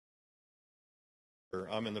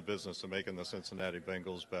I'm in the business of making the Cincinnati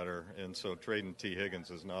Bengals better, and so trading T. Higgins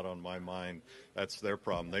is not on my mind. That's their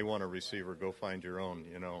problem. They want a receiver. Go find your own.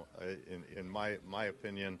 In my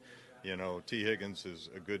opinion, T. Higgins is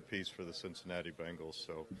a good piece for the Cincinnati Bengals.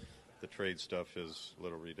 So the trade stuff is a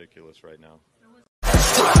little ridiculous right now.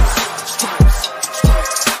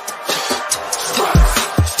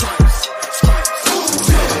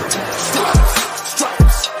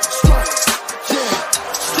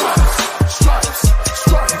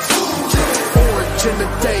 In the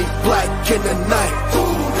day, black in the night.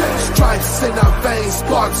 Stripes in our veins,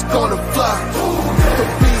 sparks gonna fly. The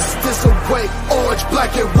beast is awake, orange,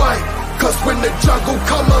 black and white. Cause when the jungle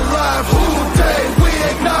come alive, who day we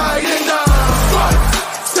ignite and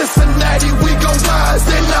Cincinnati, we gon' rise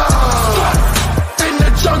and in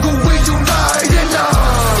the jungle we unite and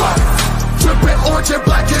dripping orange and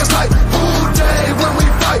black and white. Who day when we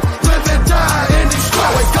fight, live and die in these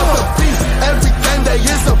stripes. Wake up the beast, everything day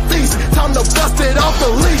is a feast. Time to bust it off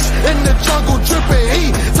the leash. In the jungle dripping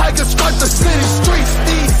heat. Tiger stripe the city streets.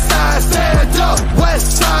 East side stand up,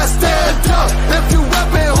 west side stand up. If you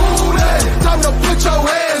reppin' who that? Time to put your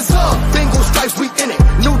hands up. Bengal stripes, we in it.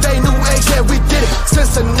 New day, new age, yeah, we get it.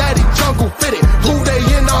 Cincinnati jungle fitted. Blue day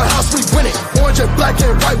in our house, we win it. Orange and black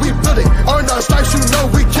and white, we build it. Earn our stripes, you know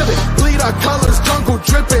we kill it. Bleed our colors, jungle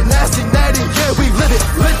dripping. Nasty, natty, yeah, we lit it.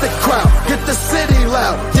 Lit the crowd, get the city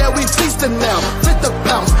loud. Yeah, we feasting now. Fit the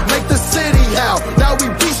bounce, make the city howl. Now we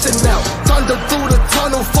beastin' out. Thunder through the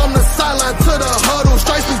tunnel, from the sideline to the huddle.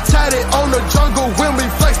 Stripes we tatted on the jungle when we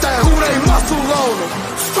flex that who they muscle on them.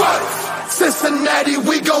 Stripes, Cincinnati,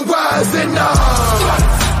 we gon' rise and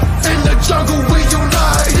in the jungle we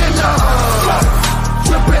unite and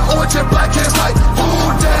dripping orange and black and white.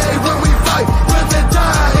 All day when we fight, live and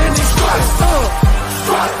die in these stripes.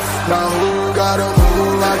 Stripes. Now who gotta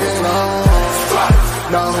move like it on?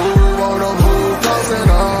 Stripes. Now who wanna move closing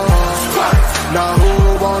on? Stripes. Now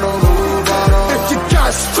who wanna move on? If you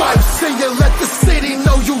got stripes and you let the city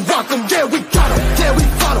know you rock them, yeah we got them, yeah we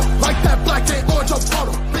fought them. Like that black and orange on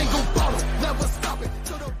bottle, bingo bottle, never stop it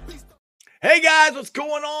till the beast. Hey guys, what's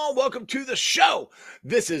going on? Welcome to the show.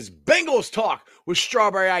 This is Bengals Talk with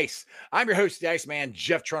Strawberry Ice. I'm your host, the Iceman,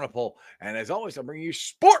 Jeff Trunapole. And as always, I'm bringing you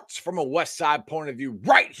sports from a West Side point of view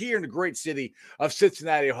right here in the great city of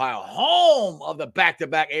Cincinnati, Ohio, home of the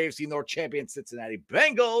back-to-back AFC North champion Cincinnati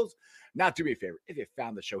Bengals. Now, do me a favor, if you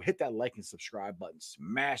found the show, hit that like and subscribe button.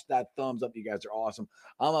 Smash that thumbs up. You guys are awesome.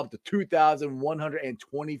 I'm up to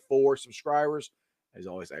 2,124 subscribers. As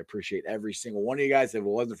always, I appreciate every single one of you guys. If it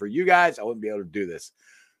wasn't for you guys, I wouldn't be able to do this.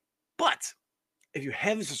 But if you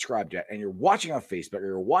haven't subscribed yet and you're watching on Facebook or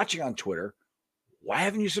you're watching on Twitter, why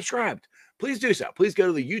haven't you subscribed? Please do so. Please go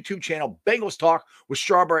to the YouTube channel, Bengals Talk with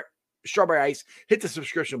Strawberry Ice. Hit the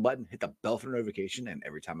subscription button, hit the bell for notification, and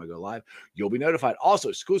every time I go live, you'll be notified. Also,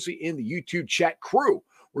 exclusively in the YouTube chat crew,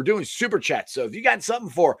 we're doing super chats. So if you got something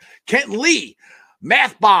for Kent Lee,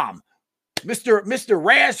 Math Bomb, Mr.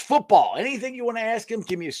 Raz Football, anything you want to ask him,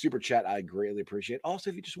 give me a super chat. I greatly appreciate it. Also,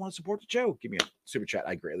 if you just want to support the show, give me a super chat.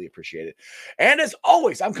 I greatly appreciate it. And as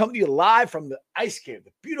always, I'm coming to you live from the Ice Cave,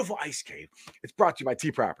 the beautiful Ice Cave. It's brought to you by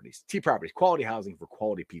T Properties. T Properties, quality housing for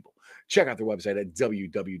quality people. Check out their website at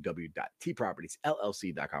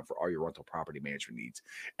www.tpropertiesllc.com for all your rental property management needs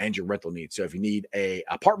and your rental needs. So if you need an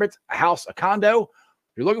apartment, a house, a condo,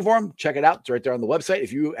 you're looking for them, check it out. It's right there on the website.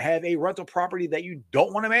 If you have a rental property that you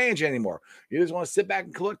don't want to manage anymore, you just want to sit back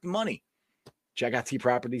and collect the money, check out T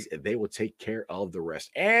Properties. They will take care of the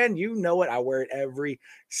rest. And you know it. I wear it every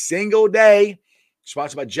single day.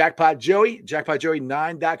 Sponsored by Jackpot Joey,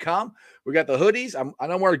 jackpotjoey9.com. We got the hoodies. I know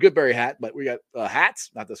I'm wearing a Goodberry hat, but we got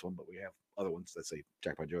hats. Not this one, but we have other ones that say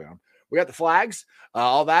Jackpot Joey on. We got the flags.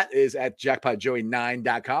 All that is at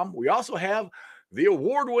jackpotjoey9.com. We also have the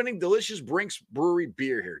award-winning delicious Brinks Brewery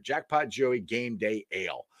beer here, Jackpot Joey Game Day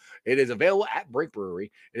Ale. It is available at Brink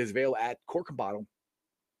Brewery. It is available at Cork and Bottle,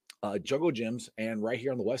 Jungle Gyms, and right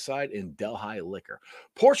here on the west side in Delhi Liquor.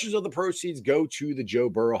 Portions of the proceeds go to the Joe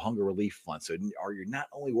Burrow Hunger Relief Fund. So you're not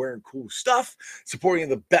only wearing cool stuff, supporting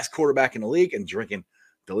the best quarterback in the league, and drinking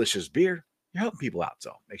delicious beer, you're helping people out.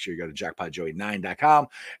 So make sure you go to jackpotjoey9.com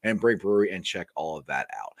and Brink Brewery and check all of that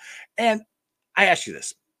out. And I ask you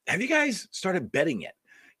this. Have you guys started betting yet?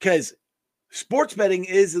 Because sports betting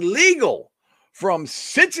is legal from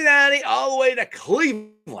Cincinnati all the way to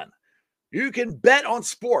Cleveland. You can bet on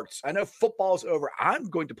sports. I know football's over. I'm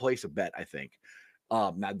going to place a bet, I think.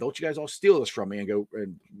 Now, don't you guys all steal this from me and go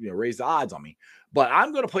and raise the odds on me. But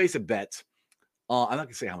I'm going to place a bet. I'm not going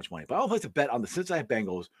to say how much money, but I'll place a bet on the Cincinnati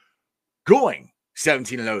Bengals going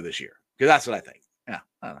 17-0 this year. Because that's what I think. Yeah,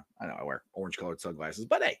 I know I wear orange-colored sunglasses.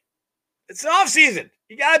 But, hey, it's the off season.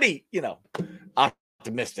 You got to be,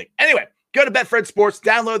 optimistic. Anyway, go to Betfred Sports,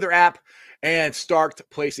 download their app, and start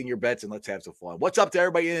placing your bets, and let's have some fun. What's up to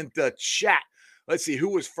everybody in the chat? Let's see who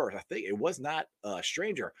was first. I think it was not a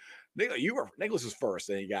stranger. Nicholas was first.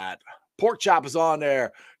 Then you got Pork Chop is on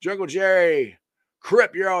there. Jungle Jerry,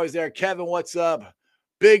 Crip, you're always there. Kevin, what's up?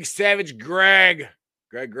 Big Savage Greg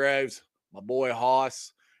Graves, my boy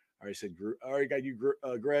Hoss. I already got you,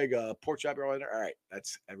 Greg. Pork Chop, you're all in there. All right,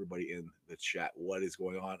 that's everybody in the chat. What is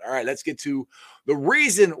going on? All right, let's get to the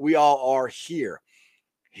reason we all are here.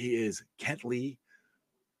 He is Kent Lee,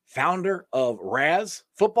 founder of Raz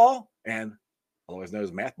Football, and otherwise known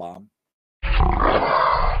as Math Bomb.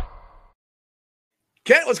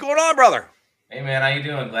 Kent, what's going on, brother? Hey, man, how you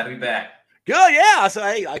doing? Glad to be back. Good, yeah. So,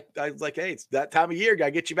 hey, I was like, hey, it's that time of year. Got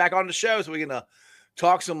to get you back on the show so we can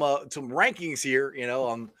talk some rankings here,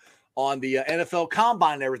 on the NFL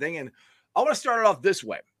Combine and everything. And I want to start it off this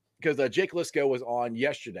way because Jake Lisco was on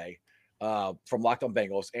yesterday from Locked On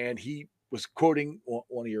Bengals, and he was quoting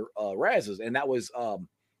one of your Razes, and that was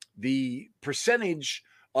the percentage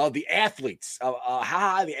of the athletes, how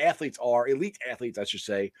high the athletes are, elite athletes, I should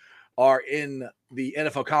say, are in the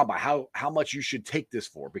NFL Combine, how much you should take this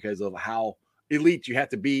for because of how elite you have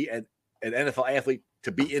to be an NFL athlete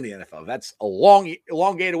to be in the NFL. That's a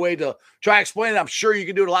elongated way to try to explain it. I'm sure you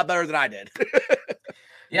can do it a lot better than I did.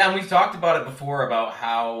 Yeah, and we've talked about it before about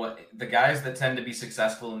how the guys that tend to be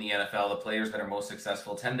successful in the NFL, the players that are most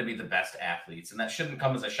successful, tend to be the best athletes. And that shouldn't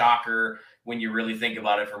come as a shocker when you really think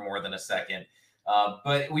about it for more than a second.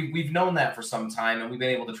 But we've known that for some time, and we've been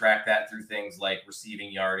able to track that through things like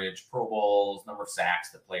receiving yardage, Pro Bowls, number of sacks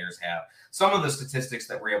that players have, some of the statistics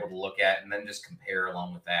that we're able to look at and then just compare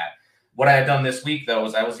along with that. What I had done this week, though,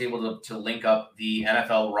 is I was able to link up the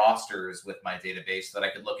NFL rosters with my database so that I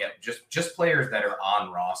could look at just players that are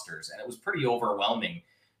on rosters. And it was pretty overwhelming.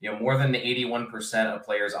 More than 81% of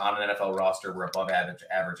players on an NFL roster were above average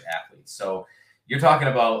athletes. So you're talking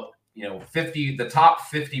about, the top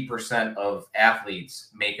 50% of athletes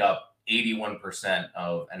make up 81%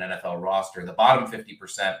 of an NFL roster. The bottom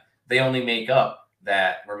 50%, they only make up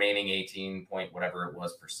that remaining 18 point whatever it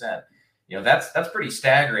was percent. That's pretty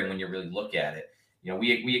staggering when you really look at it.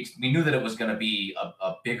 We knew that it was going to be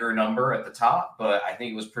a bigger number at the top, but I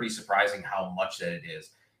think it was pretty surprising how much that it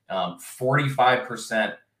is.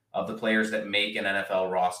 45% of the players that make an NFL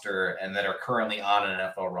roster and that are currently on an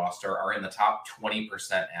NFL roster are in the top 20%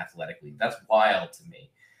 athletically. That's wild to me.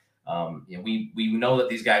 We know that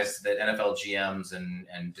these guys, that NFL GMs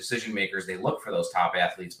and decision makers, they look for those top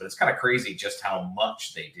athletes, but it's kind of crazy just how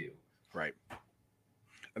much they do. Right.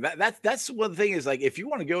 That's one thing is, like, if you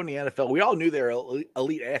want to go in the NFL, we all knew they're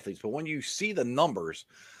elite athletes, but when you see the numbers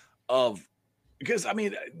because I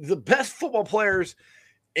mean, the best football players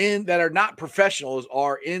that are not professionals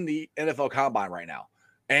are in the NFL Combine right now,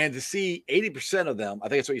 and to see 80% of them, I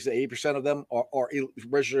think that's what you said, 80% of them are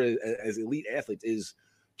registered as elite athletes is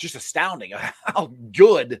just astounding. How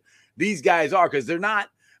good these guys are, because they're not.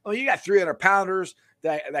 I mean, you got 300-pounders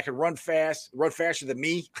that can run fast, run faster than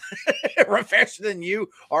me, run faster than you,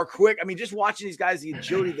 are quick. I mean, just watching these guys, the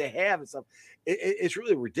agility they have and stuff, it's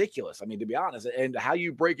really ridiculous. I mean, to be honest, and how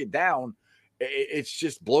you break it down, it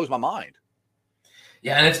just blows my mind.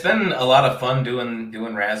 Yeah, and it's been a lot of fun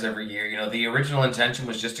doing Raz every year. The original intention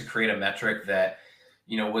was just to create a metric that,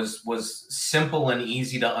 was simple and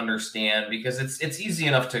easy to understand, because it's easy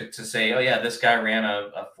enough to say, oh yeah, this guy ran a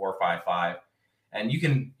 4.55. And you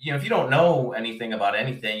can, if you don't know anything about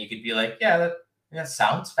anything, you could be like, yeah, that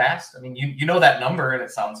sounds fast. I mean, you know that number and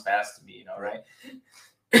it sounds fast to me, right?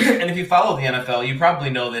 And if you follow the NFL, you probably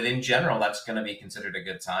know that in general, that's going to be considered a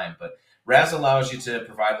good time. But Raz allows you to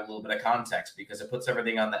provide a little bit of context because it puts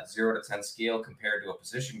everything on that 0 to 10 scale compared to a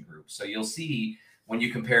position group. So you'll see when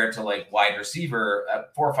you compare it to like wide receiver,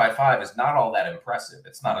 4.55 is not all that impressive.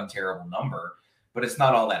 It's not a terrible number, but it's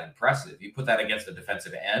not all that impressive. You put that against a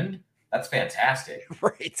defensive end, that's fantastic.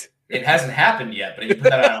 Right. It hasn't happened yet, but if you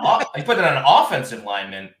put that on an offensive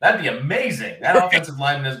lineman, that'd be amazing. That offensive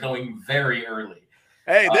lineman is going very early.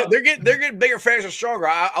 Hey, they're getting bigger, faster, stronger.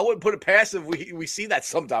 I wouldn't put it past if we see that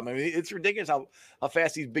sometime. I mean, it's ridiculous how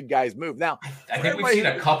fast these big guys move. Now, I think we've seen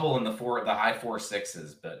a couple in the high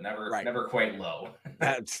 4.6s, but never quite low.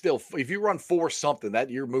 Still, if you run 4 something, that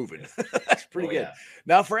you're moving. That's pretty good. Yeah.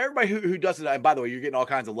 Now, for everybody who doesn't, and by the way, you're getting all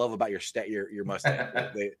kinds of love about your mustache.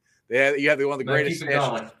 You have one of the greatest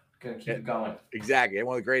stashes. Keep it going. Exactly.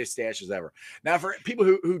 One of the greatest stashes ever. Now, for people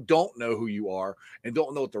who don't know who you are and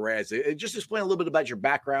don't know what the Raz is, just explain a little bit about your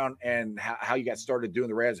background and how you got started doing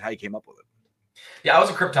the Raz and how you came up with it. Yeah, I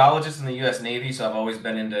was a cryptologist in the U.S. Navy, so I've always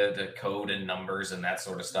been into the code and numbers and that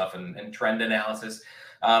sort of stuff and trend analysis.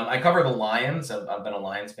 I cover the Lions. I've been a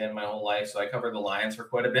Lions fan my whole life, so I cover the Lions for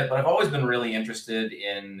quite a bit. But I've always been really interested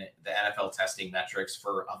in the NFL testing metrics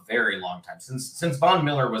for a very long time, since Von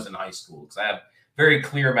Miller was in high school. Because I have very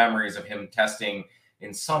clear memories of him testing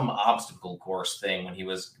in some obstacle course thing when he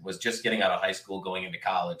was just getting out of high school, going into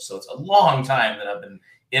college. So it's a long time that I've been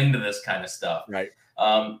into this kind of stuff. Right.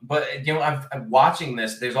 But I'm watching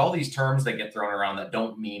this. There's all these terms that get thrown around that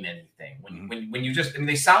don't mean anything. When you just, I mean,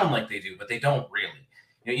 they sound like they do, but they don't really.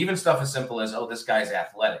 Even stuff as simple as, oh, this guy's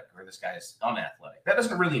athletic or this guy's unathletic. That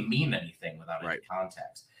doesn't really mean anything without any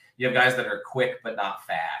context. You have guys that are quick but not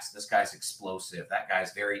fast. This guy's explosive. That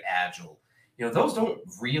guy's very agile. Those don't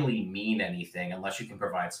really mean anything unless you can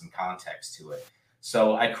provide some context to it.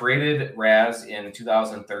 So I created RAS in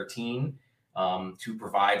 2013 to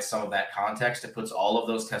provide some of that context. It puts all of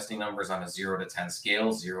those testing numbers on a 0 to 10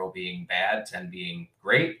 scale, 0 being bad, 10 being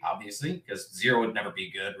great, obviously, because 0 would never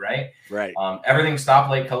be good, right? Right. Everything's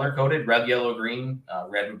stoplight color coded, red, yellow, green.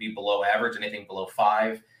 Red would be below average, anything below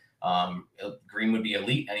 5. Green would be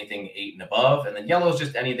elite, anything 8 and above. And then yellow is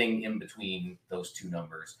just anything in between those two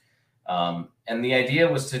numbers. And the idea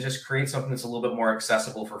was to just create something that's a little bit more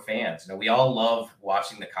accessible for fans. We all love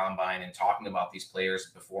watching the combine and talking about these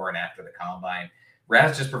players before and after the combine.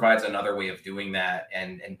 RAS just provides another way of doing that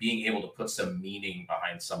and being able to put some meaning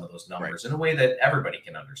behind some of those numbers in a way that everybody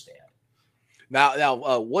can understand.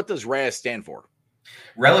 Now, what does RAS stand for?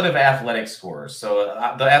 Relative athletic scores. So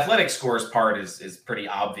the athletic scores part is pretty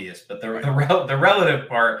obvious, but the relative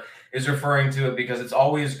part is referring to it because it's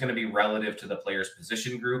always going to be relative to the player's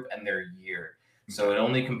position group and their year. So it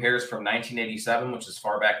only compares from 1987, which is as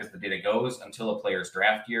far back as the data goes, until a player's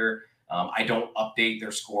draft year. I don't update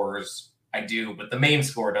their scores. I do, but the main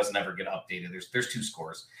score doesn't ever get updated. There's two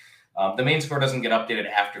scores. The main score doesn't get updated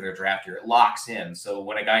after their draft year. It locks in. So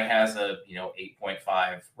when a guy has a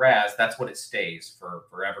 8.5 RAS, that's what it stays for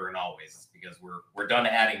forever and always. It's because we're done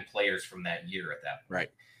adding players from that year at that point.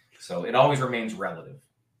 Right. So it always remains relative.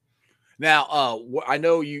 Now, I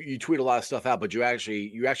know you tweet a lot of stuff out, but you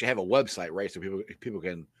actually have a website, right? So people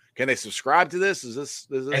can they subscribe to this? Is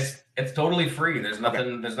this? It's totally free. There's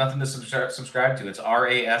nothing to subscribe to. It's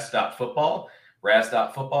ras.football.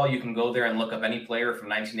 RAS.football. You can go there and look up any player from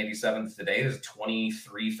 1987 to today. There's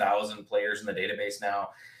 23,000 players in the database now.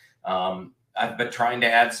 I've been trying to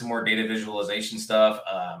add some more data visualization stuff.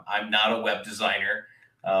 I'm not a web designer,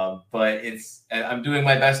 but I'm doing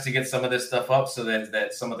my best to get some of this stuff up so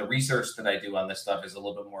that some of the research that I do on this stuff is a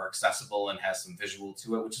little bit more accessible and has some visual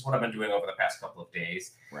to it, which is what I've been doing over the past couple of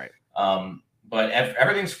days. Right. But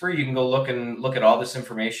everything's free. You can go look at all this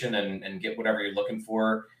information and get whatever you're looking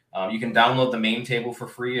for. You can download the main table for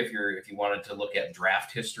free if you wanted to look at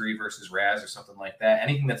draft history versus RAS or something like that.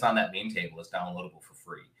 Anything that's on that main table is downloadable for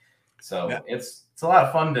free. So it's a lot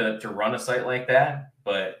of fun to run a site like that,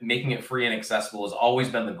 but making it free and accessible has always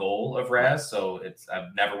been the goal of RAS. So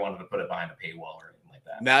I've never wanted to put it behind a paywall or anything like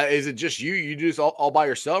that. Now, is it just you do this all by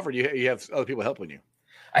yourself, or do you have other people helping you?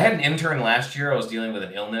 I had an intern last year. I was dealing with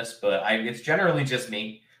an illness, but it's generally just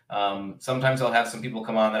me. Sometimes I'll have some people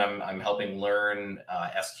come on that I'm helping learn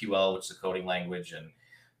SQL, which is a coding language, and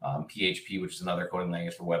PHP, which is another coding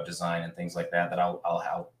language for web design and things like that I'll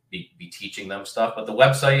help be teaching them stuff. But the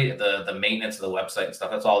website, the maintenance of the website and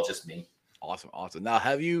stuff, that's all just me. Awesome. Now,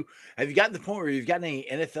 have you gotten to the point where you've got any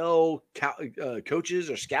NFL coaches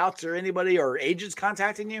or scouts or anybody or agents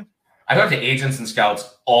contacting you? I talk to agents and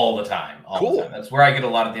scouts all the time. Cool. The time. That's where I get a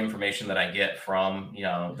lot of the information that I get from.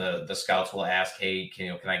 The scouts will ask, "Hey,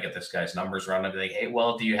 can I get this guy's numbers run?" I'll be like, "Hey,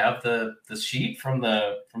 well, do you have the sheet from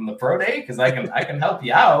the pro day? Because I can help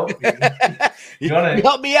you out. You want to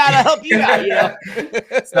help me out? I'll help you out." Yeah.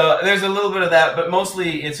 So there's a little bit of that, but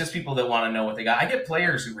mostly it's just people that want to know what they got. I get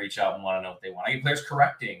players who reach out and want to know what they want. I get players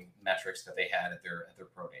correcting metrics that they had at their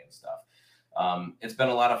pro day and stuff. It's been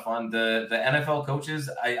a lot of fun. The NFL coaches,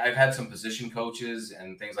 I've had some position coaches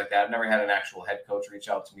and things like that. I've never had an actual head coach reach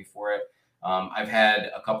out to me for it. I've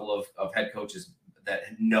had a couple of head coaches that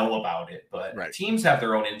know about it, but teams have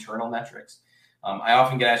their own internal metrics. I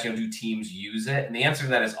often get asked, do teams use it? And the answer to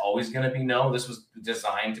that is always going to be no. This was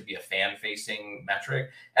designed to be a fan-facing metric.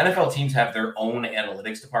 NFL teams have their own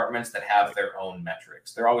analytics departments that have their own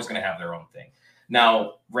metrics. They're always going to have their own thing.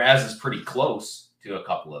 Now, RAS is pretty close to a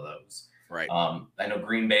couple of those. Right. I know the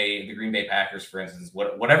Green Bay Packers, for instance,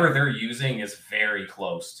 whatever they're using is very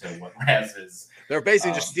close to what RAS is. They're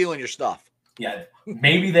basically just stealing your stuff. Yeah,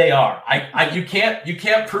 maybe they are. You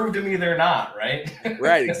can't prove to me they're not, right?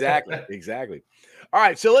 Right. Exactly. All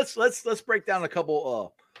right. So let's break down a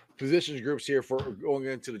couple positions groups here for going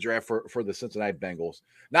into the draft for the Cincinnati Bengals.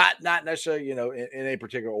 Not necessarily in a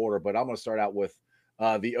particular order, but I'm going to start out with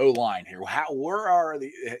the O line here. Where are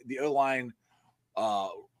the O line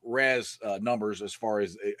res numbers as far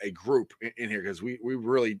as a group in here? Because we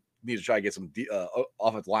really need to try to get some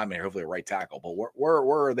offensive linemen here, hopefully a right tackle. But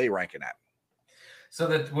where are they ranking at? So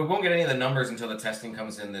that we won't get any of the numbers until the testing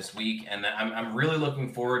comes in this week, and I'm really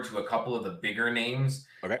looking forward to a couple of the bigger names.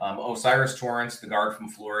 Okay. Osiris Torrance, the guard from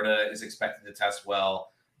Florida, is expected to test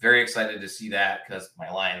well. Very excited to see that because my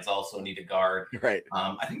Lions also need a guard. Right.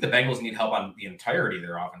 I think the Bengals need help on the entirety of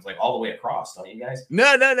their offense, like all the way across. Don't you guys?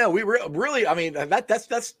 No. We really, I mean, that's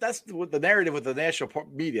what the narrative with the national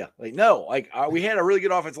media. Like, no, like we had a really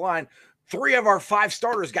good offensive line. 3 of our 5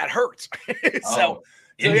 starters got hurt. So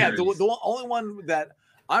yeah, the only one that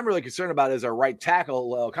I'm really concerned about is our right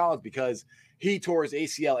tackle, Collins, because he tore his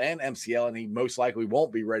ACL and MCL, and he most likely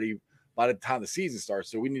won't be ready by the time the season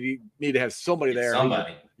starts. So we need to have somebody there.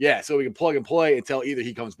 So we can plug and play until either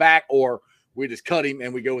he comes back or we just cut him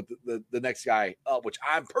and we go with the next guy up, which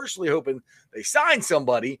I'm personally hoping they sign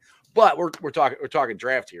somebody. But we're talking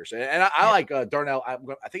draft here. So I like Darnell. I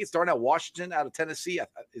think it's Darnell Washington out of Tennessee.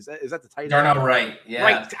 Is that the tight end? Darnell Wright. Yeah.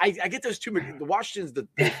 Right. I get those two. The Washington's the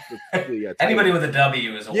anybody with a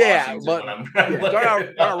W is a Washington.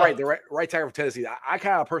 Darnell Wright, the right tackle for Tennessee. I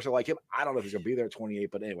kind of personally like him. I don't know if he's gonna be there at 28,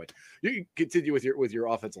 but anyway, you can continue with your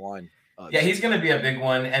offensive line. He's going to be a big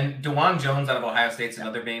one. And DeJuan Jones out of Ohio State's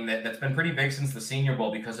another name that's been pretty big since the Senior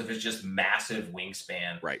Bowl because of his just massive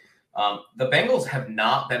wingspan. Right. The Bengals have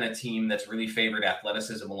not been a team that's really favored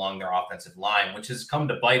athleticism along their offensive line, which has come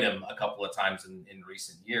to bite them a couple of times in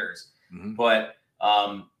recent years. Mm-hmm. But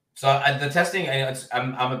the testing,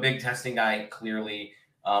 I'm a big testing guy, clearly.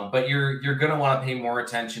 But you're going to want to pay more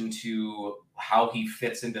attention to how he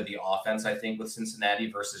fits into the offense, I think, with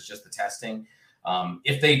Cincinnati versus just the testing.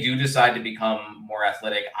 If they do decide to become more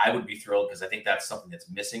athletic, I would be thrilled because I think that's something that's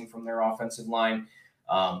missing from their offensive line.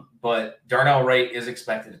 But Darnell Wright is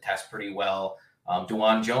expected to test pretty well.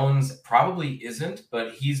 DeJuan Jones probably isn't,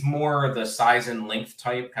 but he's more the size and length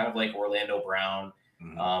type, kind of like Orlando Brown,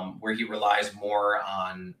 where he relies more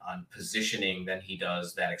on positioning than he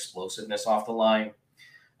does that explosiveness off the line.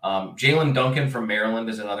 Jalen Duncan from Maryland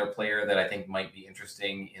is another player that I think might be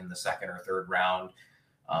interesting in the 2nd or 3rd round.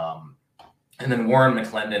 And then Warren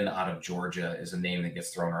McClendon out of Georgia is a name that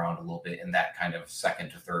gets thrown around a little bit in that kind of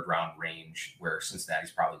 2nd to 3rd round range where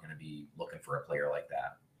Cincinnati's probably going to be looking for a player like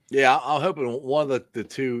that. Yeah, I'm hoping one of the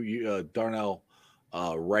two, Darnell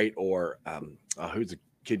Wright or who's the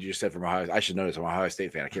kid you just said from Ohio? I should know this. I'm an Ohio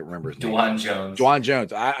State fan. I can't remember his name. DeJuan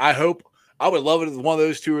Jones. I hope I would love it if one of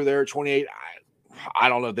those two are there at 28. I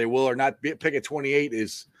don't know if they will or not. Pick at 28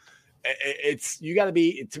 is you got to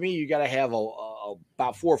be, to me, you got to have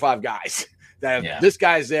about 4 or 5 guys. This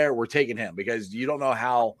guy's there, we're taking him because you don't know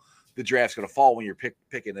how the draft's going to fall when you're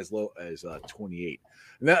picking as low as 28.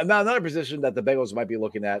 Now, another position that the Bengals might be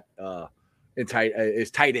looking at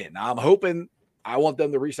is tight end. I'm hoping I want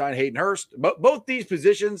them to re-sign Hayden Hurst. Both these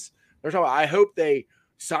positions, I hope they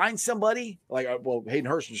sign somebody like Hayden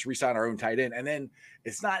Hurst and just re-sign our own tight end, and then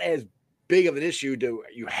it's not as big of an issue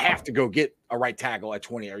you have to go get a right tackle at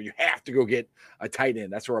 20 or you have to go get a tight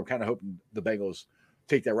end. That's where I'm kind of hoping the Bengals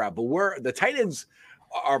take that route. But where the tight ends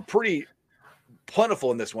are pretty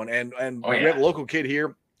plentiful in this one. And we have a local kid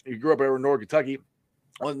here. He grew up over in Northern Kentucky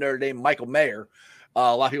on Notre Dame, Michael Mayer.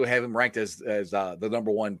 A lot of people have him ranked as the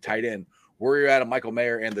number 1 tight end. Where are you at Michael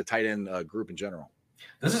Mayer and the tight end group in general?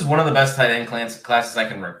 This is one of the best tight end classes I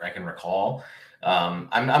can recall.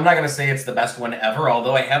 I'm not going to say it's the best one ever,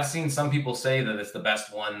 although I have seen some people say that it's the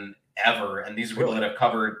best one ever. And these are people that have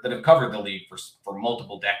covered the league for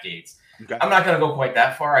multiple decades. Okay. I'm not going to go quite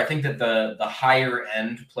that far. I think that the higher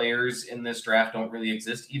end players in this draft don't really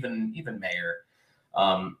exist. Even Mayer.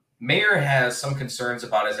 Mayer has some concerns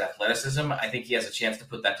about his athleticism. I think he has a chance to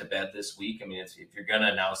put that to bed this week. I mean, if you're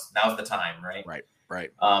gonna, now's the time, right?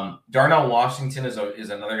 Right. Darnell Washington is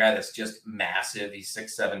another guy that's just massive. He's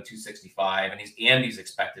 6'7", 265, and he's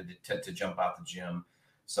expected to jump out the gym.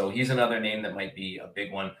 So he's another name that might be a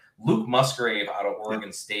big one. Luke Musgrave out of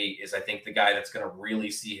Oregon State is, I think, the guy that's going to really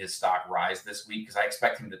see his stock rise this week because I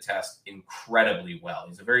expect him to test incredibly well.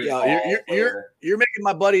 He's a very tall player. You're making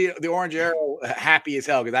my buddy, the Orange Arrow, happy as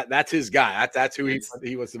hell because that's his guy. That's who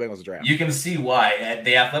he wants the Bengals to draft. You can see why.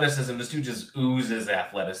 The athleticism, this dude just oozes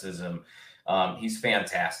athleticism. He's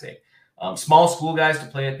fantastic. Small school guys to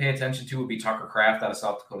pay attention to would be Tucker Kraft out of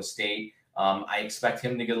South Dakota State. I expect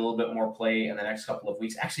him to get a little bit more play in the next couple of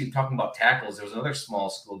weeks. Actually, talking about tackles, there was another small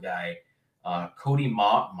school guy, Cody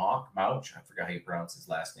Mauch. I forgot how you pronounce his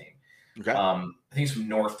last name. Okay. I think he's from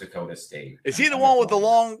North Dakota State. Is he the one with the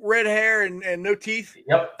long red hair and no teeth?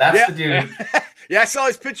 Yep, that's the dude. Yeah, I saw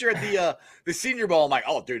his picture at the Senior Bowl. I'm like,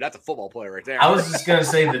 oh, dude, that's a football player right there. I was just gonna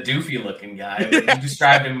say the doofy looking guy, but you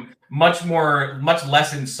described him much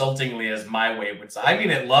less insultingly as my way would say. I mean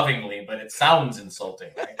it lovingly, but it sounds insulting.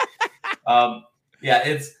 Right?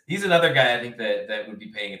 He's another guy I think that would be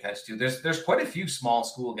paying attention to. There's quite a few small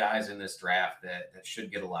school guys in this draft that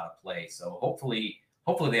should get a lot of play. So hopefully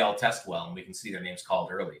they all test well and we can see their names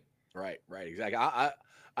called early. Right, exactly.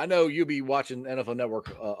 I know you'll be watching NFL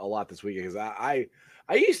Network a lot this weekend because I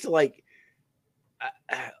used to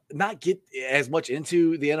not get as much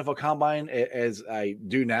into the NFL Combine as I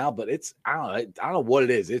do now, but I don't know what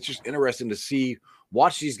it is. It's just interesting to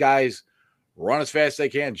watch these guys run as fast as they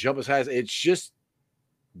can, jump as high as it's just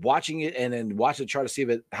watching it and then watch it, try to see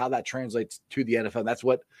how that translates to the NFL. That's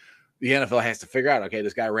what the NFL has to figure out. Okay,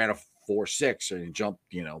 this guy ran a 4.6 and he jumped,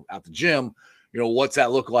 out the gym. What's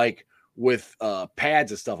that look like with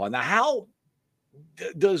pads and stuff on that? How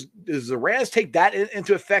does the Rams take that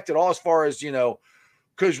into effect at all as far as,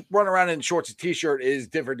 because running around in shorts and t-shirt is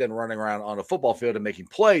different than running around on a football field and making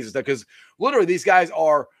plays and stuff, because literally these guys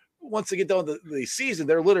are, once they get done with the season,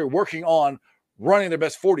 they're literally working on running their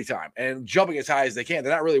best 40 time and jumping as high as they can.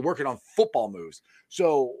 They're not really working on football moves.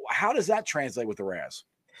 So how does that translate with the Rams?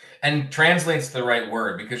 And translates the right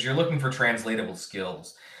word because you're looking for translatable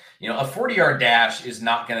skills. A 40-yard dash is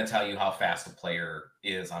not going to tell you how fast a player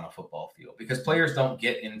is on a football field because players don't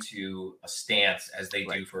get into a stance as they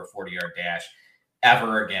do for a 40-yard dash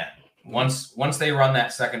ever again. Once they run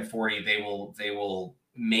that second 40, they will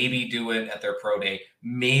maybe do it at their pro day.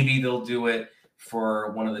 Maybe they'll do it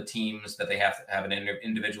for one of the teams that they have to have an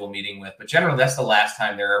individual meeting with. But generally, that's the last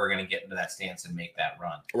time they're ever going to get into that stance and make that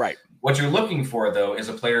run. Right. What you're looking for, though, is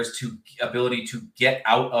a player's ability to get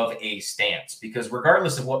out of a stance. Because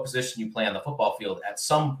regardless of what position you play on the football field, at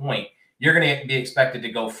some point, you're going to be expected to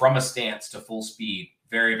go from a stance to full speed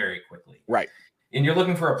very, very quickly. Right. And you're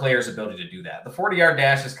looking for a player's ability to do that. The 40-yard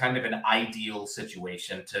dash is kind of an ideal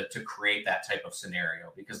situation to create that type of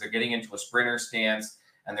scenario because they're getting into a sprinter stance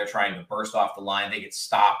and they're trying to burst off the line. They get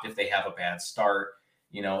stopped if they have a bad start.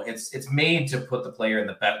 It's made to put the player in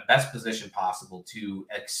the best position possible to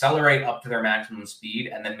accelerate up to their maximum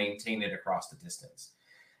speed and then maintain it across the distance.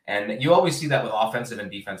 And you always see that with offensive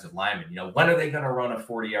and defensive linemen. When are they going to run a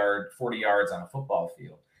 40 yards on a football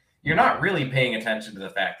field? You're not really paying attention to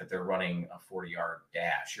the fact that they're running a 40-yard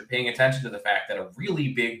dash. You're paying attention to the fact that a really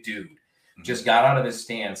big dude just got out of his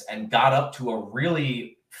stance and got up to a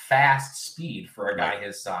really fast speed for a guy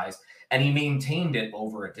his size, and he maintained it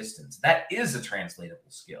over a distance. That is a translatable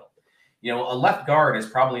skill. A left guard is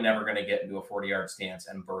probably never going to get into a 40-yard stance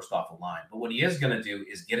and burst off a line. But what he is going to do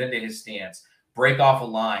is get into his stance, break off a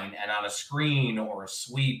line, and on a screen or a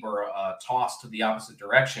sweep or a toss to the opposite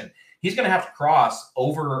direction, he's going to have to cross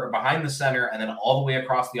over or behind the center and then all the way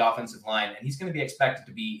across the offensive line, and he's going to be expected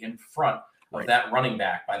to be in front of that running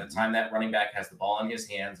back by the time that running back has the ball in his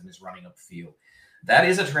hands and is running upfield. That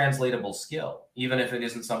is a translatable skill, even if it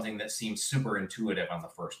isn't something that seems super intuitive on the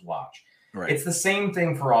first watch. Right. It's the same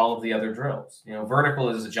thing for all of the other drills. Vertical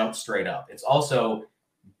is a jump straight up. It's also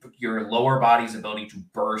your lower body's ability to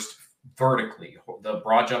burst vertically. The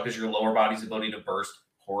broad jump is your lower body's ability to burst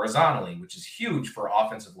horizontally, which is huge for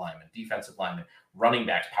offensive linemen, defensive linemen, running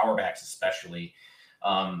backs, power backs especially.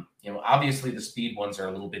 Obviously the speed ones are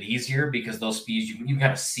a little bit easier because those speeds, you can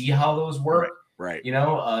kind of see how those work. Right.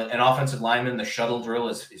 An offensive lineman, the shuttle drill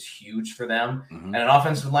is huge for them. Mm-hmm. And an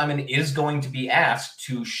offensive lineman is going to be asked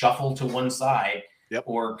to shuffle to one side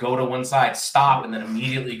or go to one side, stop, and then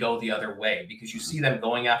immediately go the other way because you see them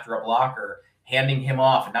going after a blocker, handing him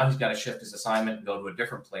off, and now he's got to shift his assignment and go to a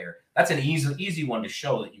different player. That's an easy one to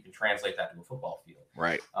show that you can translate that to a football field.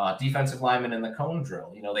 Right. Defensive linemen in the cone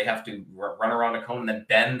drill, they have to run around a cone and then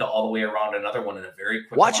bend all the way around another one in a very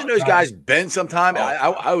quick. Watching those guys bend sometime,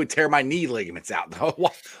 I would tear my knee ligaments out.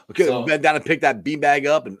 Okay, bend down and pick that beanbag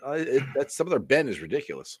up, and that's some of their bend is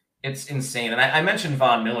ridiculous. It's insane. And I mentioned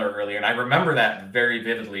Von Miller earlier, and I remember that very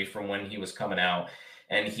vividly from when he was coming out.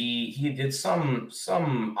 And he did some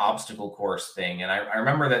obstacle course thing. And I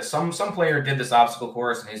remember that some player did this obstacle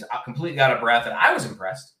course and he's completely out of breath. And I was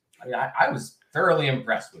impressed. I was thoroughly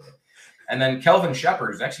impressed with it. And then Kelvin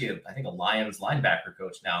Shepard, who's actually, I think, a Lions linebacker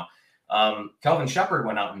coach now. Kelvin Shepard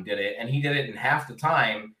went out and did it. And he did it in half the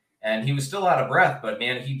time. And he was still out of breath. But,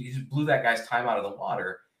 man, he just blew that guy's time out of the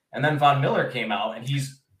water. And then Von Miller came out and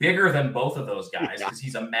he's bigger than both of those guys because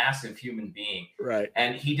he's a massive human being. Right.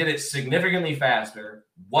 And he did it significantly faster,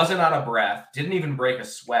 wasn't out of breath, didn't even break a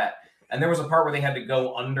sweat. And there was a part where they had to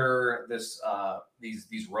go under this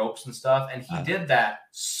these ropes and stuff, and he did that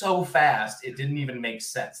so fast it didn't even make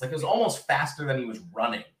sense. Like it was almost faster than he was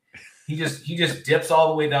running. He just dips all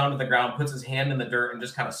the way down to the ground, puts his hand in the dirt, and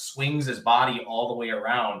just kind of swings his body all the way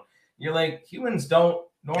around. You're like, humans don't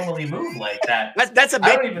normally move like that. That's a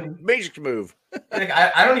major move. Like,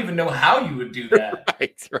 I don't even know how you would do that.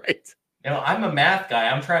 Right. You know, I'm a math guy.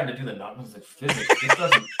 I'm trying to do the numbers of physics.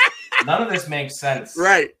 None of this makes sense.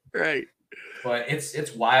 Right. But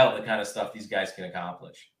it's wild the kind of stuff these guys can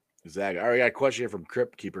accomplish. Exactly. All right, I got a question here from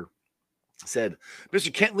Crypt Keeper. Said,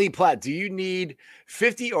 Mr. Kent Lee Platt, do you need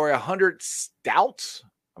 50 or 100 stouts?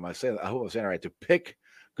 I hope I'm saying it right, to pick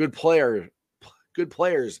good players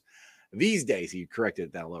these days. He corrected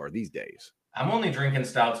it down lower these days. I'm only drinking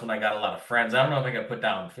stouts when I got a lot of friends. I don't know if I can put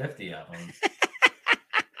down 50 of them.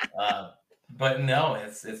 But no,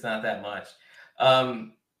 it's not that much.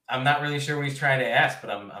 I'm not really sure what he's trying to ask, but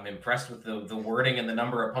I'm impressed with the wording and the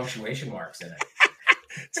number of punctuation marks in it.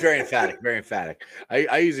 It's very emphatic, very emphatic.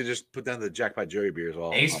 I usually just put down the Jackpot Joey beer as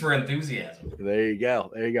well. Ace for enthusiasm. There you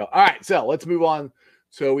go. All right, so let's move on.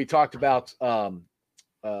 So we talked about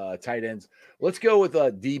tight ends. Let's go with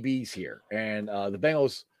DBs here. And the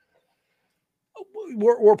Bengals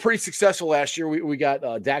were pretty successful last year. We got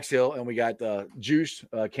Dax Hill and we got Juice,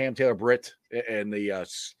 Cam Taylor-Britt, and we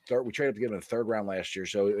traded up to get him in the third round last year,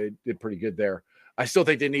 so it did pretty good there. I still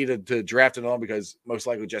think they needed to draft another one because most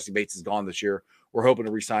likely Jesse Bates is gone this year. We're hoping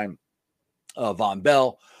to re-sign Von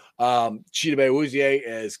Bell. Chidobe Awuzie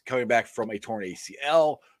is coming back from a torn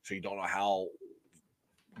ACL, so you don't know how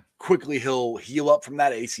quickly he'll heal up from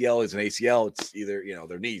that. ACL is an ACL. It's either,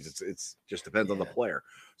 their knees. It's just depends on the player.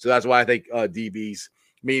 So that's why I think DBs,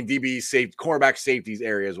 cornerback safeties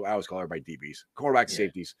areas. I always call everybody DBs, cornerback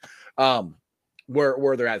safeties.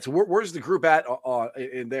 Where they're at. So where's the group at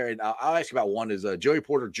in there? And I'll ask you about one is Joey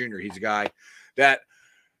Porter Jr. He's a guy that,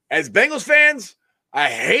 as Bengals fans, I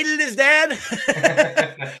hated his dad.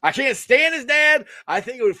 I can't stand his dad. I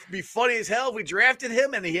think it would be funny as hell if we drafted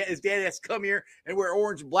him and his dad has to come here and wear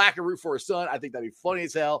orange and black and root for his son. I think that'd be funny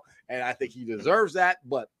as hell, and I think he deserves that.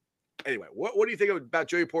 But anyway, what do you think about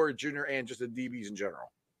Joey Porter Jr. and just the DBs in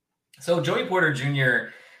general? So Joey Porter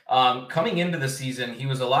Jr., coming into the season, he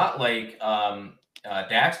was a lot like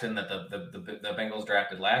Daxton that the Bengals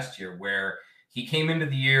drafted last year, where he came into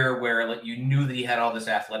the year where you knew that he had all this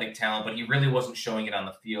athletic talent, but he really wasn't showing it on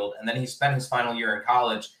the field. And then he spent his final year in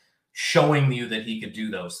college showing you that he could do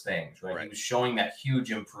those things, right? He was showing that huge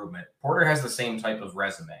improvement. Porter has the same type of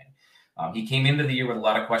resume. He came into the year with a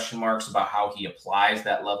lot of question marks about how he applies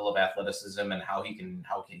that level of athleticism and how he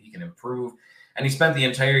can improve. And he spent the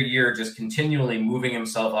entire year just continually moving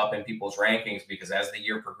himself up in people's rankings because as the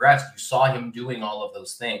year progressed, you saw him doing all of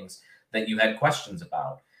those things that you had questions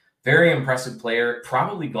about. Very impressive player,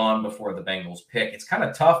 probably gone before the Bengals pick. It's kind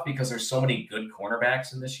of tough because there's so many good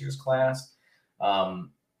cornerbacks in this year's class.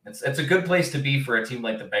 It's a good place to be for a team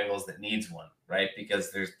like the Bengals that needs one, right?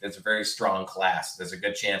 Because there's a very strong class. There's a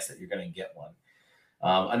good chance that you're going to get one.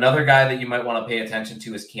 Another guy that you might want to pay attention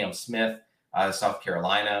to is Cam Smith out of South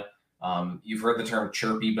Carolina. You've heard the term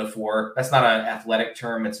chirpy before. That's not an athletic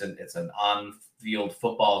term. It's an on-field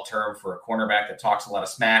football term for a cornerback that talks a lot of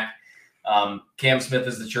smack. Cam Smith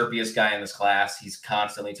is the chirpiest guy in this class. He's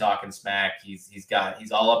constantly talking smack. He's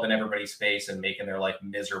all up in everybody's face and making their life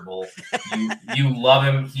miserable. You love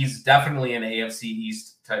him. He's definitely an AFC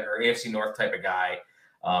East type or AFC North type of guy,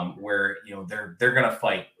 where they're gonna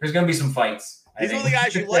fight. There's gonna be some fights. He's one of the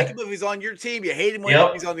guys you like him if he's on your team. You hate him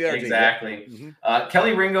when he's on the other team. Exactly. Mm-hmm.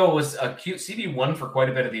 Kelly Ringo was a cute CB1 for quite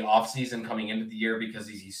a bit of the offseason coming into the year because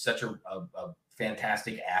he's such a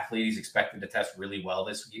fantastic athlete. He's expected to test really well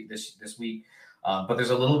this week. But there's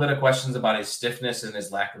a little bit of questions about his stiffness and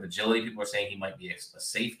his lack of agility. People are saying he might be a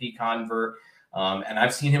safety convert. And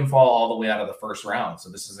I've seen him fall all the way out of the first round. So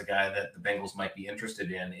this is a guy that the Bengals might be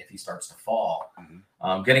interested in if he starts to fall.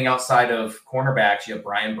 Mm-hmm. Getting outside of cornerbacks, you have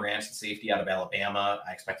Brian Branch, the safety out of Alabama.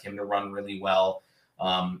 I expect him to run really well.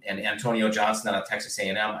 And Antonio Johnson out of Texas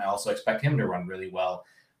A&M, I also expect him to run really well.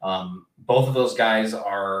 Both of those guys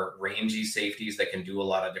are rangy safeties that can do a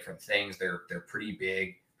lot of different things. They're pretty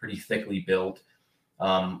big, pretty thickly built.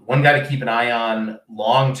 One guy to keep an eye on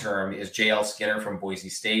long-term is JL Skinner from Boise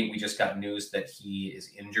State. We just got news that he is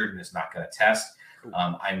injured and is not going to test.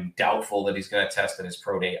 I'm doubtful that he's going to test at his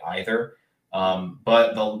pro day either.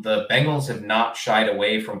 But the Bengals have not shied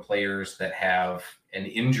away from players that have an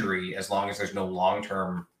injury as long as there's no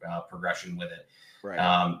long-term progression with it.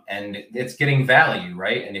 Right. And it's getting value,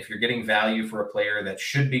 right? And if you're getting value for a player that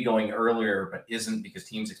should be going earlier but isn't because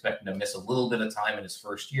teams expect him to miss a little bit of time in his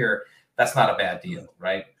first year, that's not a bad deal,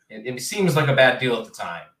 right? It seems like a bad deal at the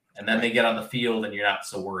time. And then they get on the field and you're not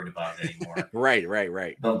so worried about it anymore.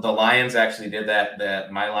 Right. The Lions actually did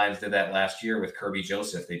that. My Lions did that last year with Kirby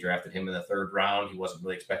Joseph. They drafted him in the 3rd round. He wasn't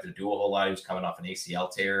really expected to do a whole lot. He was coming off an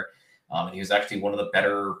ACL tear. And he was actually one of the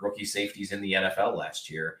better rookie safeties in the NFL last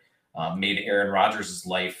year. Made Aaron Rodgers'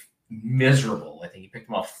 life miserable. I think he picked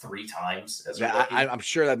him off 3 times. I'm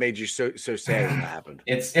sure that made you so sad when that happened.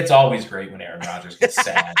 It's always great when Aaron Rodgers gets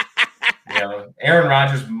sad. Aaron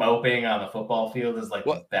Rodgers moping on the football field is like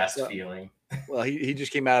the best feeling. Well, he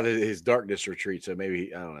just came out of his darkness retreat, so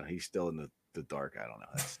maybe, I don't know, he's still in the dark. I don't know.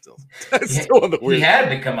 That's still in the weird. He had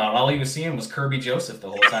to come out. All he was seeing was Kirby Joseph the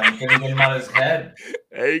whole time. He couldn't get him out of his head.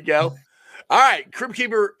 There you go. All right, Crypt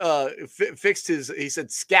Keeper fixed he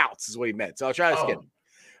said scouts is what he meant. So I'll try this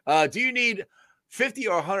again. Do you need 50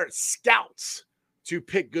 or 100 scouts to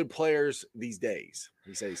pick good players these days?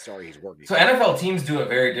 He said he's sorry he's working. So NFL teams do it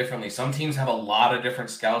very differently. Some teams have a lot of different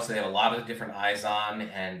scouts. They have a lot of different eyes on,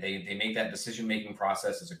 and they make that decision-making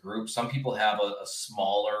process as a group. Some people have a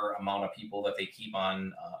smaller amount of people that they keep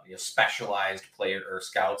on specialized player or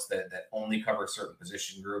scouts that only cover certain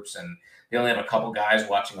position groups, and they only have a couple guys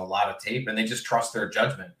watching a lot of tape, and they just trust their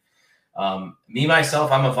judgment. Me,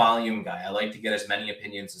 myself, I'm a volume guy. I like to get as many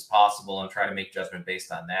opinions as possible and try to make judgment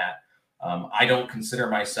based on that. I don't consider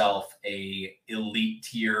myself a elite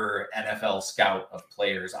tier NFL scout of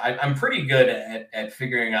players. I'm pretty good at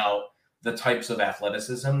figuring out the types of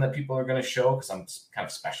athleticism that people are going to show because I'm kind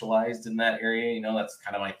of specialized in that area. That's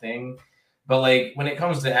kind of my thing. But like when it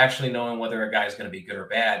comes to actually knowing whether a guy is going to be good or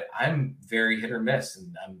bad, I'm very hit or miss,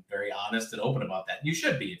 and I'm very honest and open about that. You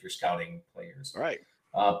should be if you're scouting players. Right.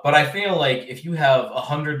 But I feel like if you have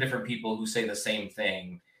 100 different people who say the same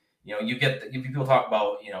thing, you get people talk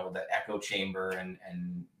about, the echo chamber and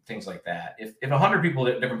things like that. If 100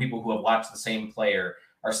 different people who have watched the same player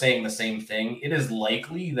are saying the same thing, it is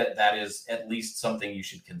likely that is at least something you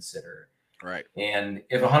should consider. Right. And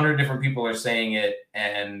if 100 different people are saying it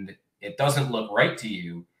and it doesn't look right to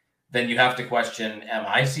you, then you have to question, am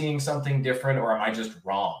I seeing something different or am I just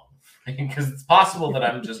wrong? Because it's possible that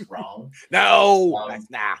I'm just wrong. No,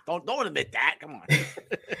 don't admit that. Come on.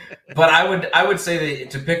 But I would say that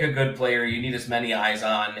to pick a good player, you need as many eyes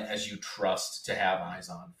on as you trust to have eyes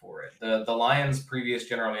on for it. The Lions' previous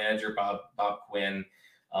general manager, Bob Quinn,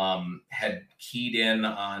 had keyed in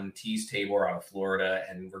on Teez Tabor out of Florida,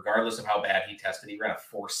 and regardless of how bad he tested, he ran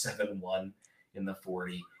a 4.71 in the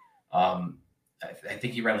 40. I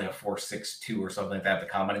think he ran like a 4.62 or something like that at the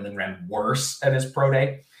combine, and then ran worse at his pro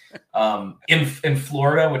day. In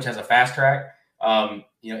Florida, which has a fast track,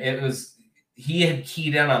 he had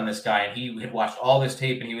keyed in on this guy and he had watched all this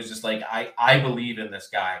tape and he was just like, I believe in this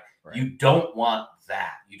guy. Right. You don't want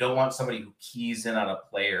that. You don't want somebody who keys in on a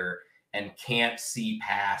player and can't see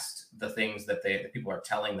past the things that people are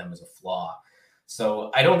telling them is a flaw.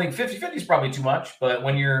 So I don't think 50-50 is probably too much, but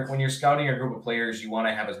when you're scouting a group of players, you want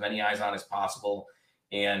to have as many eyes on as possible,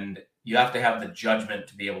 and you have to have the judgment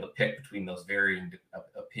to be able to pick between those varying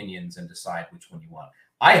opinions and decide which one you want.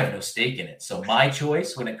 I have no stake in it, so my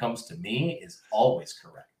choice when it comes to me is always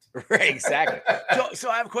correct. Right, exactly. So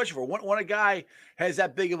I have a question for when a guy has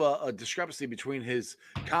that big of a discrepancy between his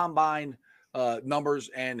combine numbers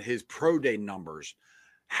and his pro day numbers.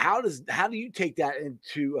 How do you take that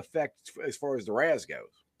into effect as far as the RAS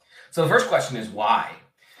goes? So the first question is why.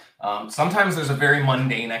 Sometimes there's a very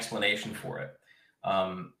mundane explanation for it.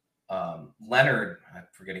 Leonard, I'm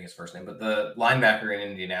forgetting his first name, but the linebacker in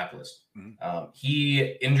Indianapolis, he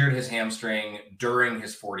injured his hamstring during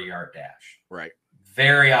his 40-yard dash. Right.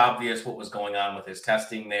 Very obvious what was going on with his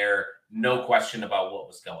testing there. No question about what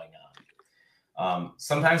was going on.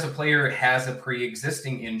 Sometimes a player has a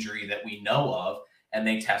pre-existing injury that we know of, and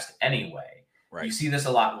they test anyway. Right. You see this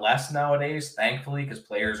a lot less nowadays, thankfully, because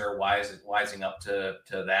players are wising up to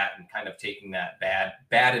that and kind of taking that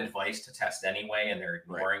bad advice to test anyway, and they're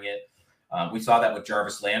ignoring it. We saw that with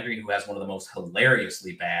Jarvis Landry, who has one of the most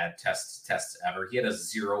hilariously bad tests ever. He had a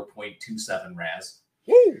 0.27 RAS.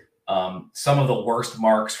 Some of the worst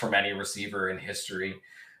marks from any receiver in history.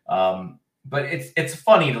 But it's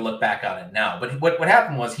funny to look back on it now. But what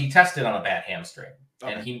happened was he tested on a bad hamstring.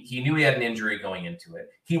 Okay. And he knew he had an injury going into it.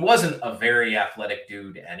 He wasn't a very athletic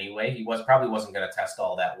dude anyway. He probably wasn't going to test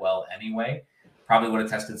all that well anyway. Probably would have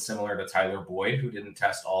tested similar to Tyler Boyd, who didn't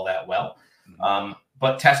test all that well,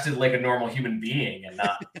 but tested like a normal human being and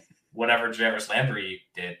not whatever Jarvis Landry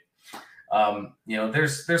did.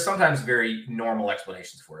 There's sometimes very normal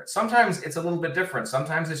explanations for it. Sometimes it's a little bit different.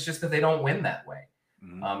 Sometimes it's just that they don't win that way.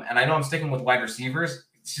 And I know I'm sticking with wide receivers.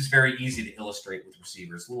 It's just very easy to illustrate with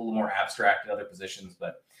receivers, a little more abstract in other positions.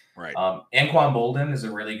 But right. Anquan Boldin is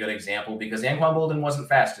a really good example because Anquan Boldin wasn't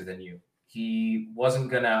faster than you. He wasn't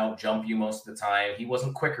going to out jump you most of the time. He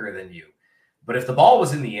wasn't quicker than you. But if the ball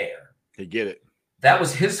was in the air, He'd get it. that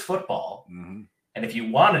was his football. Mm-hmm. And if you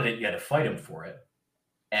wanted it, you had to fight him for it.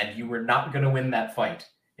 And you were not going to win that fight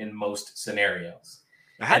in most scenarios.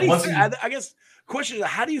 How do you? I guess question is,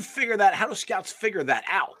 how do you figure that? How do scouts figure that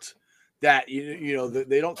out? That you know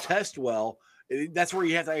they don't test well. That's where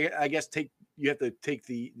you have to, I guess, take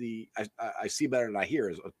the I see better than I hear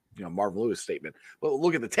is Marvin Lewis statement. But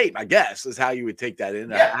look at the tape. I guess is how you would take that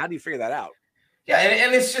in. Yeah. How do you figure that out? Yeah,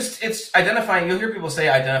 and it's identifying. You'll hear people say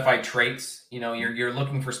identify traits. You're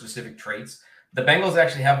looking for specific traits. The Bengals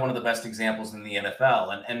actually have one of the best examples in the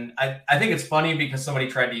NFL. And I think it's funny because somebody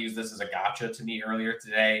tried to use this as a gotcha to me earlier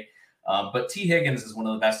today. But T. Higgins is one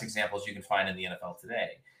of the best examples you can find in the NFL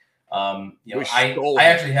today. I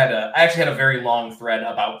actually had a very long thread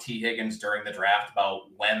about T. Higgins during the draft about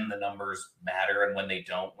when the numbers matter and when they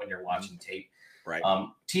don't when you're watching tape. Right.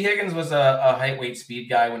 T. Higgins was a height, weight, speed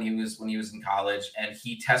guy when he was in college, and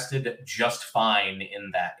he tested just fine in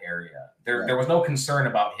that area. There was no concern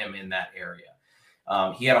about him in that area.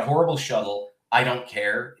 He had a horrible shuttle. I don't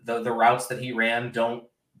care. The routes that he ran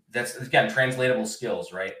that's again translatable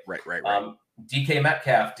skills, right? Right. DK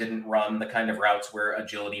Metcalf didn't run the kind of routes where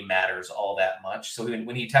agility matters all that much. So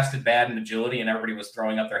when he tested bad in agility and everybody was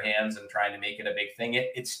throwing up their hands and trying to make it a big thing,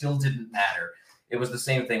 it still didn't matter. It was the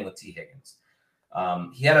same thing with T. Higgins.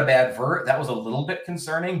 He had a bad vert. That was a little bit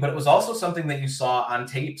concerning, but it was also something that you saw on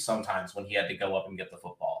tape sometimes when he had to go up and get the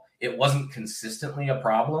football. It wasn't consistently a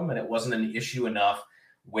problem, and it wasn't an issue enough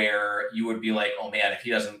where you would be like, oh man, if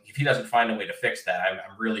he doesn't find a way to fix that,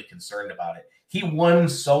 I'm really concerned about it. He won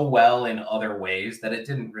so well in other ways that it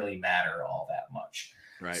didn't really matter all that much.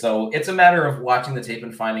 Right. So it's a matter of watching the tape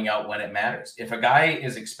and finding out when it matters. If a guy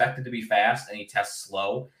is expected to be fast and he tests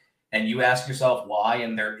slow, and you ask yourself why,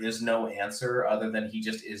 and there is no answer other than he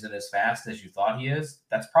just isn't as fast as you thought he is,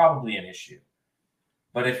 that's probably an issue.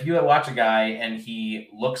 But if you watch a guy and he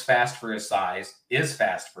looks fast for his size, is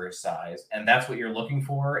fast for his size, and that's what you're looking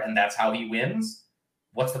for, and that's how he wins,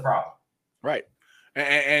 what's the problem? Right.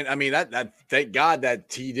 And I mean, that thank God that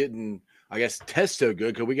T didn't, I guess, test so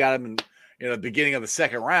good, because we got him in the beginning of the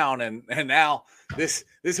second round. And now this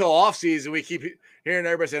whole offseason, we keep hearing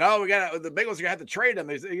everybody saying, oh, the Bengals are going to have to trade him.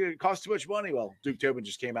 It costs too much money. Well, Duke Tobin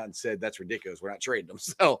just came out and said, that's ridiculous. We're not trading them.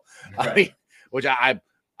 So, right. I mean, which I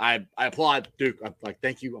applaud Duke. I'm like,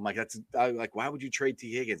 thank you. I'm like, why would you trade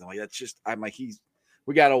T. Higgins? I'm like,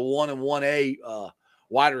 we got a 1 and 1A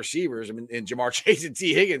wide receivers. I mean, in Jamar Chase and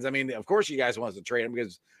T. Higgins. I mean, of course you guys want us to trade them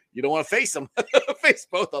because you don't want to face them, face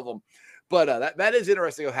both of them. But that is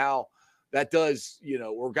interesting of how that does,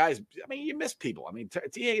 where guys, I mean, you miss people. I mean,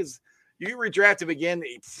 T. Higgins, you redraft him again.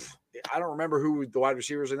 I don't remember who the wide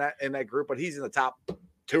receivers in that group, but he's in the top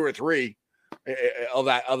 2 or 3 of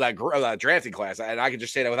that drafting class. And I could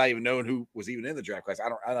just say that without even knowing who was even in the draft class.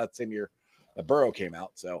 I'm not the same year that Burrow came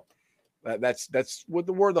out. So that's what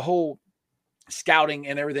the whole scouting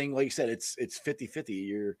and everything. Like you said, it's 50-50.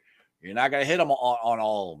 You're not going to hit them on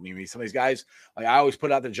all. I mean, some of these guys, like I always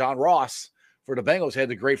put out that John Ross for the Bengals had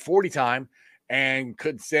the great 40 time and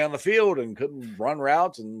couldn't stay on the field and couldn't run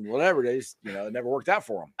routes and whatever it is. It never worked out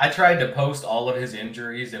for him. I tried to post all of his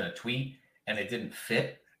injuries in a tweet and it didn't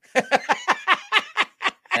fit.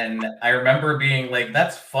 And I remember being like,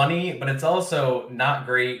 that's funny, but it's also not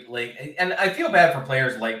great. Like, and I feel bad for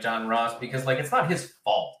players like John Ross because it's not his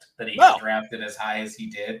fault that he got drafted as high as he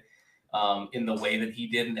did in the way that he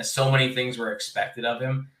did. And so many things were expected of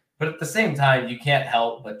him. But at the same time, you can't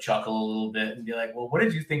help but chuckle a little bit and be like, well, what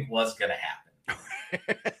did you think was going to happen?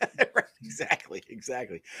 Right,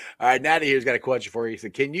 exactly. All right, Natty here's got a question for you. So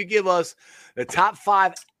can you give us the top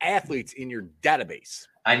 5 athletes in your database?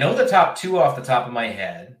 I know the top 2 off the top of my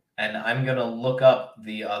head, and I'm going to look up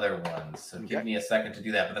the other ones. So give me a second to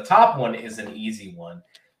do that. But the top one is an easy one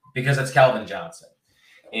because it's Calvin Johnson.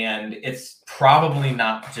 And it's probably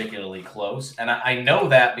not particularly close. And I know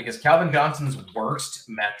that because Calvin Johnson's worst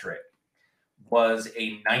metric was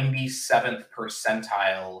a 97th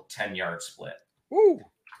percentile 10-yard split. Ooh.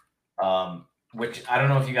 Which I don't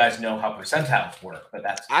know if you guys know how percentiles work, but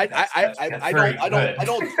that's I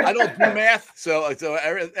don't do math, so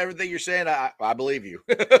everything you're saying, I believe you.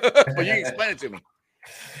 But you can explain it to me.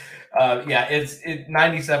 It's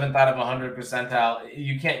 97th out of 100 percentile.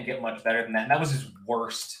 You can't get much better than that. And that was his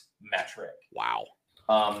worst metric. Wow.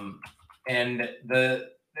 And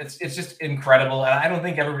it's just incredible. And I don't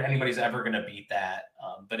think anybody's ever going to beat that.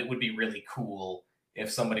 But it would be really cool if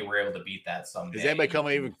somebody were able to beat that someday. Is anybody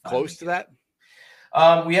coming even close to that?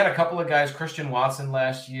 We had a couple of guys, Christian Watson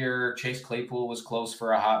last year, Chase Claypool was close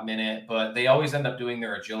for a hot minute, but they always end up doing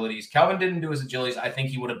their agilities. Calvin didn't do his agilities. I think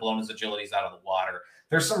he would have blown his agilities out of the water.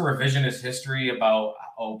 There's some revisionist history about,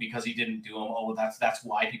 because he didn't do them. That's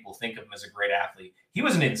why people think of him as a great athlete. He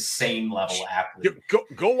was an insane level athlete.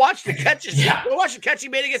 Go watch the catches. Yeah. Go watch the catch he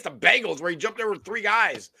made against the Bengals where he jumped over 3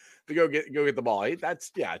 guys to go get the ball. That's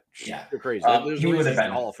they're crazy. He would have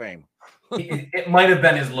been Hall of Fame. It might have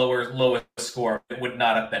been his lowest score. It would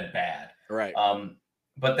not have been bad. Right.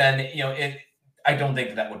 But then, I don't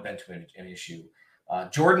think that would have been too an issue.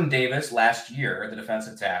 Jordan Davis last year, the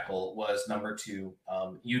defensive tackle, was number 2.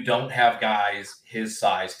 You don't have guys his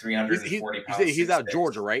size, 340 pounds. He's out of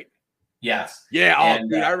Georgia, right? Yes. Yeah.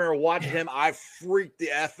 Dude, I remember watching him. I freaked the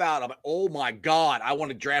F out. I'm like, oh my God, I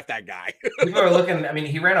want to draft that guy. People are looking,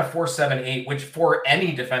 he ran a 4.78, which for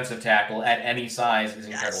any defensive tackle at any size is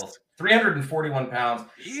incredible. 341 pounds.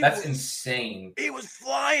 That's insane. He was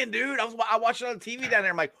flying, dude. I watched it on TV down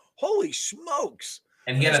there. I'm like, holy smokes.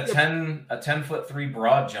 And he had a 10'3"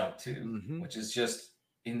 broad jump too, which is just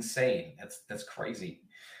insane. That's crazy.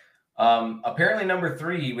 Apparently number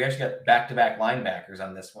 3, we actually got back-to-back linebackers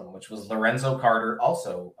on this one, which was Lorenzo Carter,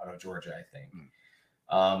 also out of Georgia, I think.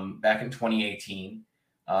 Back in 2018.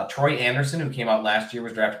 Troy Anderson, who came out last year,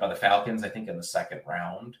 was drafted by the Falcons, I think in the 2nd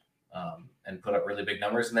round, and put up really big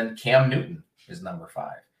numbers. And then Cam Newton is number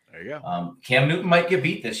 5. There you go. Cam Newton might get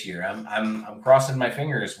beat this year. I'm crossing my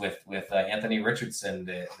fingers with Anthony Richardson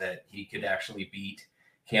that he could actually beat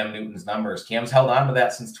Cam Newton's numbers. Cam's held on to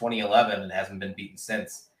that since 2011 and hasn't been beaten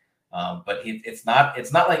since. But it's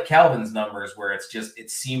not like Calvin's numbers where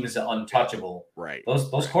it seems untouchable. Right.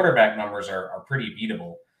 Those quarterback numbers are pretty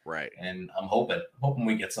beatable. Right. And I'm hoping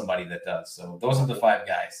we get somebody that does. So those are the 5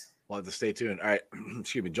 guys. We'll have to stay tuned. All right.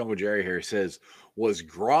 Excuse me. Jungle Jerry here says, was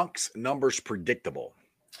Gronk's numbers predictable?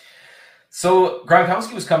 So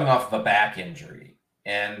Gronkowski was coming off of a back injury,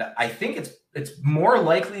 and I think it's more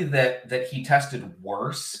likely that he tested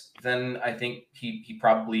worse than I think he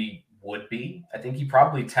probably would be. I think he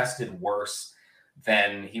probably tested worse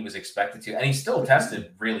than he was expected to, and he still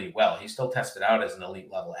tested really well. He still tested out as an elite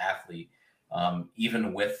level athlete,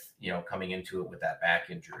 even with coming into it with that back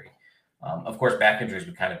injury. Of course, back injuries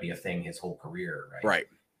would kind of be a thing his whole career, right?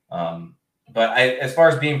 Right. But as far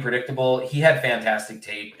as being predictable, he had fantastic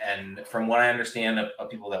tape. And from what I understand of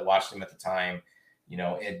people that watched him at the time,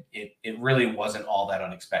 it really wasn't all that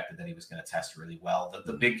unexpected that he was going to test really well.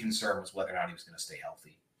 The big concern was whether or not he was going to stay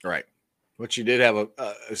healthy. Right. Which you did have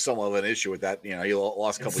a somewhat of an issue with that. He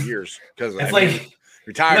lost a couple of years because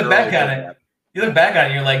retired. You look back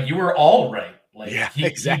on it. You're like, you were all right. Like, yeah,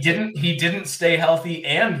 exactly. He didn't stay healthy,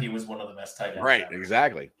 and he was one of the best tight ends. Right. ever.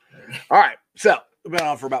 Exactly. All right. So we've been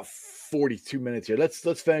on for about 42 minutes here. Let's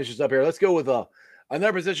finish this up here. Let's go with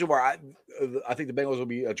another position where I think the Bengals will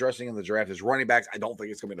be addressing in the draft is running backs. I don't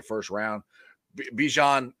think it's going to be the first round.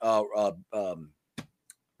 Bijan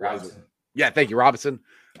Robinson. Yeah, thank you, Robinson.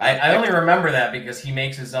 I only remember that because he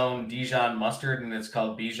makes his own Dijon mustard, and it's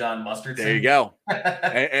called Bijan Mustard. There you go.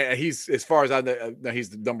 and he's, as far as I know, he's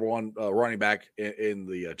the number 1 running back in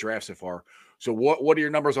the draft so far. So what are your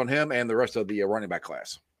numbers on him and the rest of the running back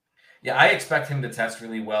class? Yeah, I expect him to test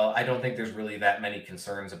really well. I don't think there's really that many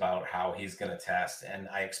concerns about how he's going to test, and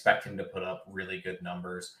I expect him to put up really good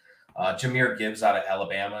numbers. Jahmyr Gibbs out of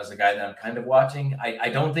Alabama is a guy that I'm kind of watching. I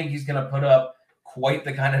don't think he's going to put up quite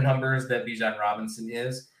the kind of numbers that Bijan Robinson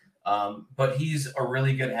is, but he's a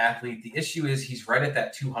really good athlete. The issue is he's right at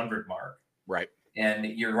that 200 mark. Right. And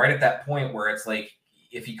you're right at that point where it's like,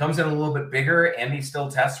 if he comes in a little bit bigger and he still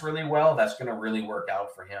tests really well, that's going to really work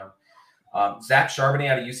out for him. Zach Charbonnet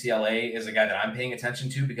out of UCLA is a guy that I'm paying attention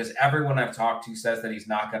to because everyone I've talked to says that he's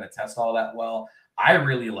not going to test all that well. I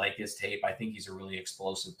really like his tape. I think he's a really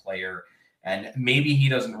explosive player, and maybe he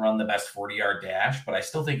doesn't run the best 40-yard dash, but I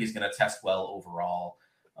still think he's going to test well overall.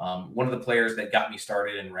 One of the players that got me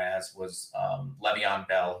started in Raz was Le'Veon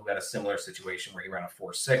Bell, who had a similar situation where he ran a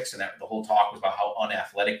 4.6, and the whole talk was about how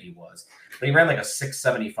unathletic he was. But he ran like a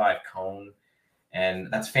 6.75 cone.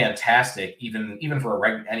 And that's fantastic, even for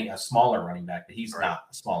a smaller running back, but he's not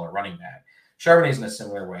a smaller running back. Charbonnet's in a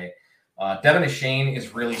similar way. Devin Achane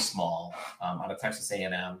is really small out of Texas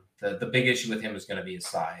A&M. The big issue with him is going to be his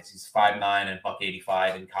size. He's 5'9" and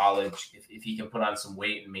 $185 in college. If he can put on some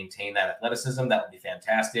weight and maintain that athleticism, that would be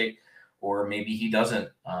fantastic. Or maybe he doesn't.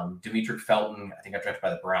 Demetric Felton, I think got drafted by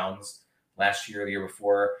the Browns last year or the year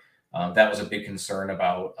before. That was a big concern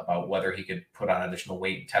about whether he could put on additional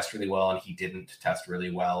weight and test really well, and he didn't test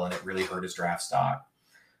really well, and it really hurt his draft stock.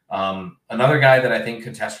 Another guy that I think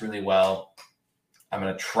could test really well, I'm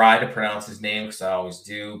going to try to pronounce his name because I always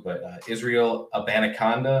do, but Israel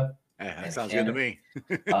Abanikanda. That sounds good to me.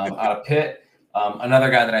 Out of Pitt. Another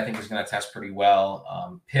guy that I think is going to test pretty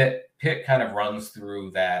well. Pitt kind of runs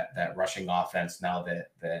through that rushing offense now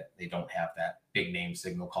that they don't have that big name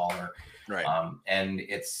signal caller. Right. And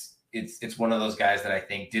it's one of those guys that I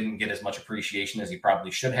think didn't get as much appreciation as he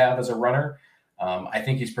probably should have as a runner. I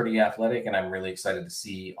think he's pretty athletic, and I'm really excited to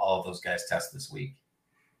see all of those guys test this week.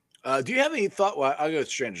 Do you have any thought? Well, I'll go with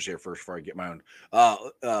Strangers here first before I get my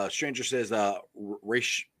own. Stranger says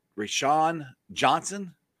Rashawn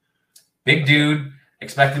Johnson. Big dude.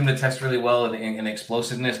 Expect him to test really well in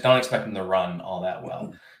explosiveness. Don't expect him to run all that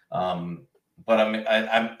well. But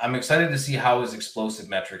I'm excited to see how his explosive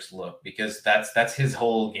metrics look, because that's his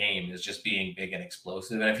whole game, is just being big and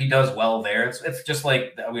explosive. And if he does well there, it's just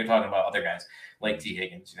like we were talking about other guys like T.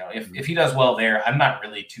 Higgins. You know, if he does well there, I'm not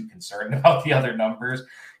really too concerned about the other numbers,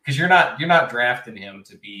 because you're not drafting him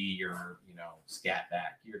to be your scat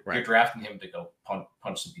back. You're drafting him to go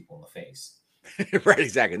punch some people in the face. Right,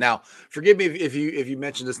 exactly. Now, forgive me if you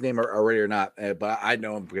mentioned this name already or not, but I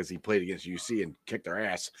know him because he played against UC and kicked their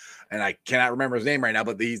ass, and I cannot remember his name right now.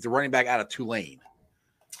 But he's the running back out of Tulane.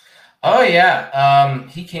 Oh yeah,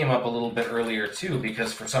 he came up a little bit earlier too,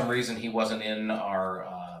 because for some reason he wasn't in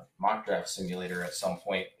our mock draft simulator at some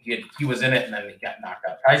point. He was in it and then he got knocked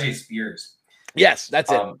out. Tyjae Spears. Yes,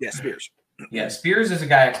 that's it. Yeah, Spears. Yeah, Spears is a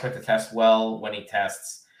guy I expect to test well when he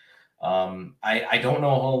tests. I don't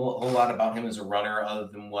know a whole lot about him as a runner, other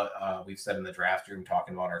than what we've said in the draft room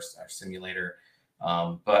talking about our simulator.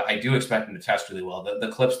 But I do expect him to test really well.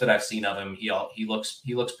 The clips that I've seen of him, he looks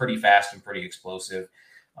pretty fast and pretty explosive.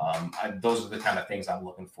 Those are the kind of things I'm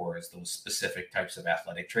looking for, is those specific types of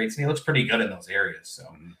athletic traits, and he looks pretty good in those areas. So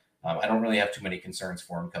I don't really have too many concerns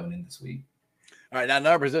for him coming in this week. All right, now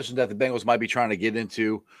another position that the Bengals might be trying to get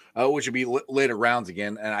into, which would be later rounds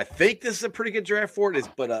again, and I think this is a pretty good draft for it,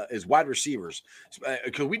 is wide receivers,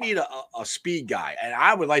 because we need a speed guy, and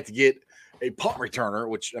I would like to get a punt returner,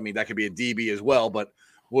 which, I mean, that could be a DB as well, but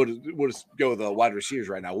we'll just go with the wide receivers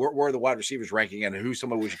right now. Where are the wide receivers ranking, and who's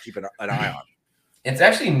somebody we should keep an eye on? It's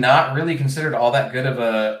actually not really considered all that good of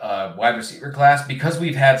a wide receiver class, because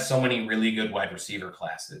we've had so many really good wide receiver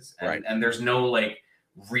classes, and there's no like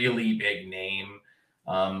really big name.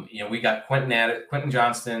 We got Quentin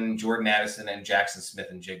Johnston, Jordan Addison, and Jackson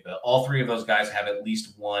Smith-Njigba. All three of those guys have at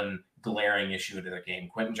least one glaring issue to their game.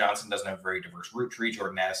 Quentin Johnston doesn't have a very diverse route tree.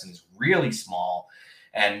 Jordan Addison is really small.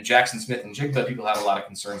 And Jackson Smith-Njigba, people have a lot of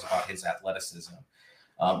concerns about his athleticism.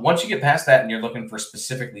 Once you get past that and you're looking for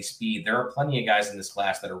specifically speed, there are plenty of guys in this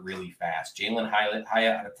class that are really fast. Jalen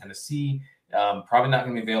Hyatt out of Tennessee, probably not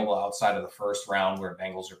going to be available outside of the first round where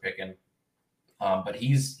Bengals are picking. But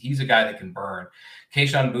he's a guy that can burn.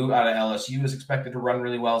 Keyshawn Boot out of LSU is expected to run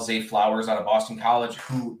really well. Zay Flowers out of Boston College,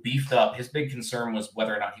 who beefed up. His big concern was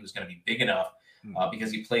whether or not he was going to be big enough,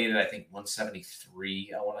 because he played at, I think,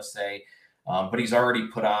 173, I want to say. But he's already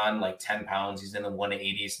put on like 10 pounds. He's in the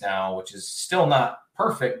 180s now, which is still not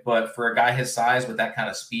perfect. But for a guy his size with that kind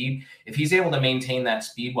of speed, if he's able to maintain that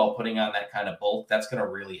speed while putting on that kind of bulk, that's going to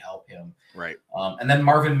really help him. Right. And then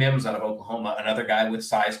Marvin Mims out of Oklahoma, another guy with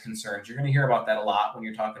size concerns. You're going to hear about that a lot when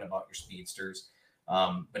you're talking about your speedsters.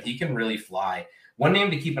 But he can really fly. One name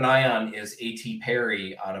to keep an eye on is A.T.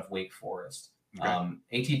 Perry out of Wake Forest. Okay.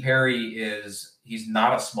 A.T. Perry he's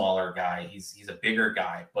not a smaller guy. He's a bigger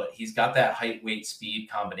guy, but he's got that height, weight, speed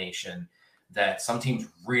combination that some teams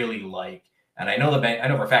really like. And I know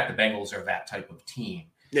for a fact the Bengals are that type of team.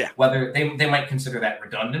 Yeah. Whether they might consider that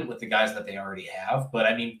redundant with the guys that they already have, but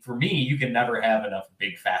I mean, for me, you can never have enough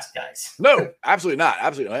big, fast guys. No, absolutely not.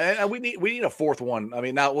 Absolutely not. And we need a fourth one. I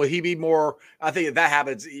mean, now will he be more? I think if that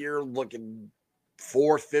happens, you're looking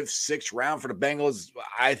 4th, 5th, 6th round for the Bengals,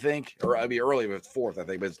 I think, or I'd be early with 4th, I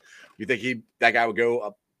think. But you think that guy would go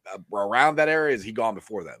up around that area? Is he gone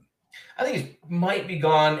before then? I think he might be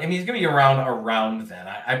gone. I mean, he's going to be around then.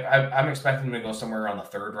 I'm expecting him to go somewhere around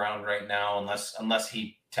the 3rd round right now, unless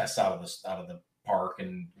he tests out of the park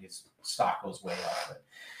and his stock goes way up.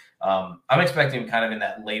 But, I'm expecting him kind of in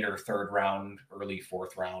that later 3rd round, early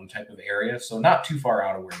 4th round type of area. So not too far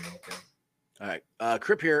out of where you're looking. All right,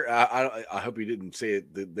 Crip here. I hope you didn't say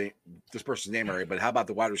this person's name already, but how about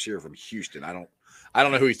the wide receiver from Houston? I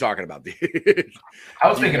don't know who he's talking about. I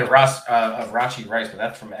was thinking of Rashi Rice, but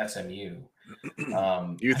that's from SMU.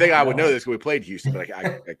 You think I would know this because we played Houston, but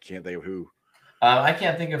I can't think of who. I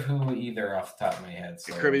can't think of who either off the top of my head.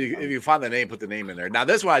 So, Crip, if you find the name, put the name in there. Now,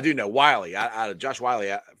 this one I do know, Wiley, out of Josh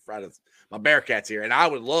Wiley, out of my Bearcats here, and I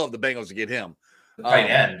would love the Bengals to get him.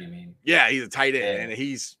 Tight end, you mean? Yeah, he's a tight end, and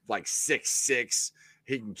he's like 6'6".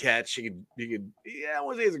 He can catch. He can. Yeah, I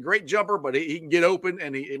wouldn't say he's a great jumper, but he can get open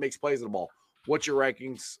and he makes plays on the ball. What's your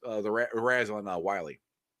rankings? The Raz on Wiley.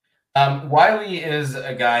 Wiley is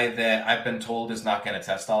a guy that I've been told is not going to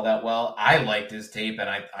test all that well. I liked his tape, and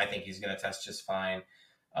I think he's going to test just fine.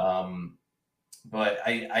 But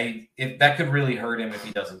if that could really hurt him if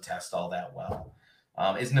he doesn't test all that well.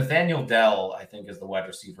 Is Nathaniel Dell, I think, is the wide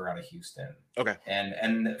receiver out of Houston. Okay.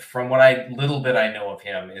 And from what I know of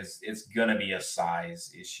him, it's going to be a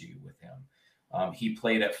size issue with him. He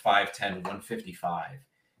played at 5'10", 155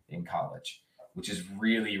 in college, which is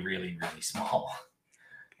really, really, really small.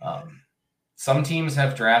 Some teams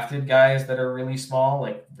have drafted guys that are really small,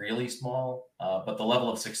 but the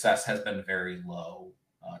level of success has been very low.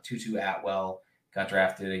 Tutu Atwell got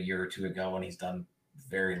drafted a year or two ago, and he's done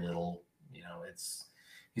very little.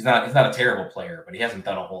 He's not a terrible player, but he hasn't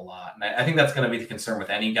done a whole lot. And I think that's going to be the concern with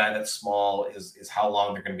any guy that's small is how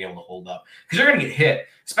long they're going to be able to hold up, because you're going to get hit,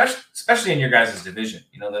 especially in your guys' division.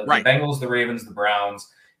 The Bengals, the Ravens, the Browns.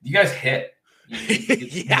 You guys hit.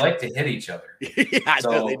 You like to hit each other. Yeah,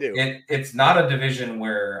 so they do. It's not a division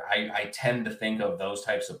where I tend to think of those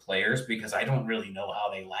types of players, because I don't really know how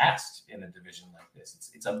they last in a division like this.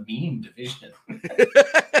 It's a mean division.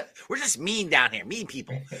 We're just mean down here, mean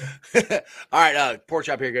people. All right, Pork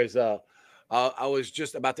Chop here goes. I was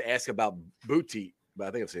just about to ask about Booty, but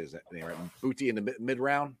I think I'm saying his name right. Booty in the mid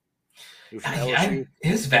round.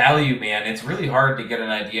 His value, man, it's really hard to get an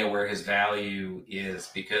idea where his value is,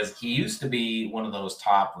 because he used to be one of those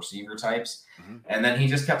top receiver types, and then he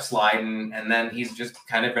just kept sliding, and then he's just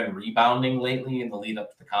kind of been rebounding lately in the lead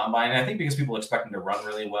up to the combine. And I think because people expect him to run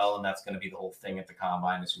really well, and that's going to be the whole thing at the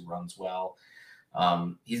combine is who runs well.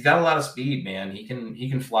 He's got a lot of speed, man. He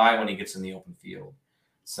can fly when he gets in the open field.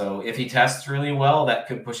 So if he tests really well, that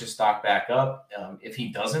could push his stock back up. If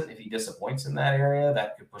he disappoints in that area,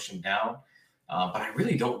 that could push him down. But I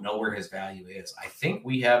really don't know where his value is. I think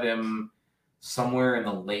we have him somewhere in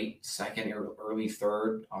the late second or early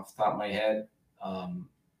third off the top of my head.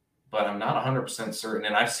 But I'm not 100% certain.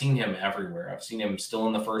 And I've seen him everywhere. I've seen him still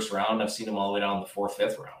in the first round. I've seen him all the way down the 4th,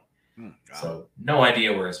 5th round. So no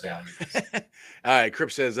idea where his value is. All right.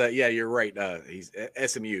 Crip says, yeah, you're right. He's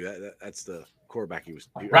SMU. That's the quarterback he was.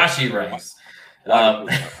 Rashee Rice.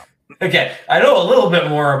 Okay, I know a little bit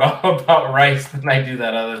more about Rice than I do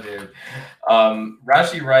that other dude.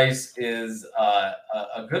 Rashee Rice is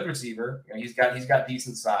a good receiver. He's got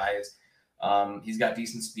decent size. He's got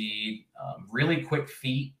decent speed. Really quick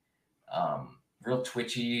feet. Real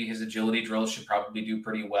twitchy. His agility drills should probably do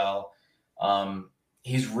pretty well.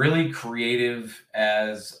 He's really creative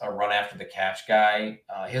as a run after the catch guy.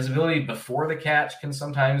 His ability before the catch can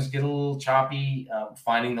sometimes get a little choppy,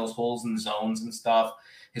 finding those holes in zones and stuff.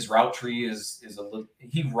 His route tree is a little,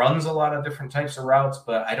 he runs a lot of different types of routes,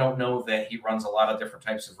 but I don't know that he runs a lot of different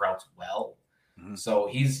types of routes well. So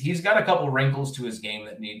he's got a couple wrinkles to his game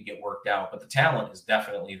that need to get worked out, but the talent is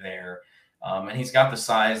definitely there. And he's got the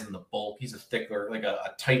size and the bulk. He's a thicker, like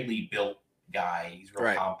a tightly built guy. He's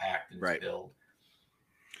real compact in his build.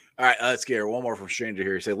 All right, let's get one more from Stranger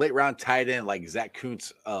here. He said late round tight end like Zach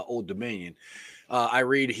Kuntz, Old Dominion. I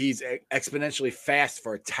read he's exponentially fast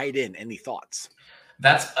for a tight end. Any thoughts?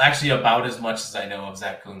 That's actually about as much as I know of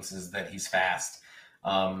Zach Kuntz, is that he's fast.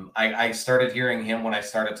 I started hearing him when I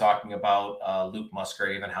started talking about Luke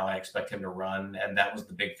Musgrave and how I expect him to run, and that was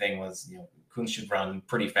the big thing was, Kuntz should run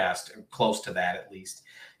pretty fast, close to that at least,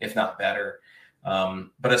 if not better.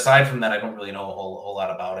 But aside from that, I don't really know a whole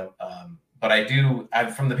lot about him. But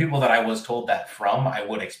from the people that I was told that from, I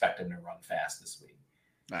would expect him to run fast this week.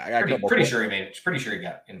 Pretty sure he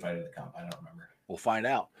got invited to the comp. I don't remember. We'll find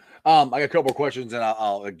out. I got a couple more questions, and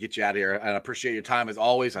I'll get you out of here. And I appreciate your time as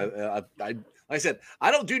always. Like I said, I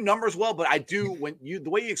don't do numbers well, but I do the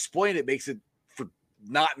way you explain it makes it, for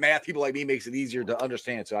not math people like me, makes it easier to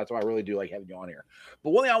understand. So that's why I really do like having you on here. But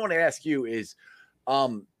one thing I want to ask you is,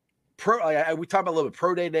 we talked about a little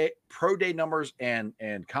bit pro day numbers and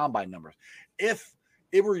combine numbers. If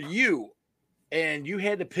it were you and you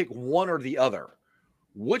had to pick one or the other,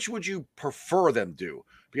 which would you prefer them do?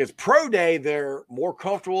 Because pro day, they're more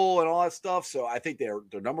comfortable and all that stuff. So I think their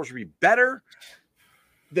numbers would be better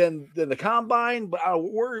than the combine. But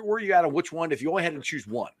where are you at on which one if you only had to choose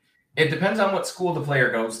one? It depends on what school the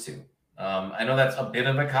player goes to. I know that's a bit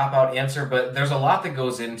of a cop-out answer, but there's a lot that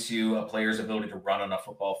goes into a player's ability to run on a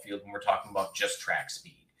football field when we're talking about just track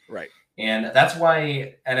speed. Right. And that's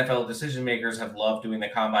why NFL decision makers have loved doing the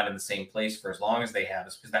combine in the same place for as long as they have,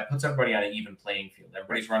 is because that puts everybody on an even playing field.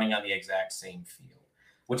 Everybody's running on the exact same field,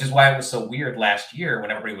 which is why it was so weird last year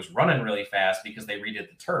when everybody was running really fast because they redid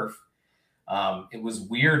the turf. It was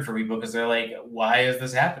weird for people because they're like, why is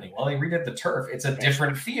this happening? Well, they redid the turf. It's a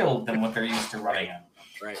different field than what they're used to running on.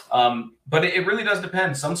 Right. But it really does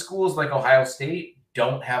depend. Some schools like Ohio State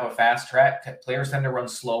don't have a fast track. Players tend to run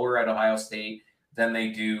slower at Ohio State than they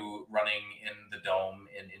do running in the Dome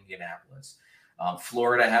in Indianapolis.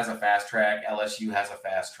 Florida has a fast track. LSU has a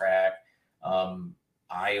fast track.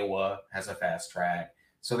 Iowa has a fast track.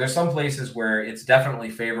 So there's some places where it's definitely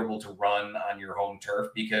favorable to run on your home turf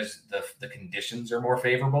because the conditions are more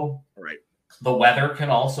favorable. Right. The weather can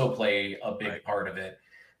also play a big part of it.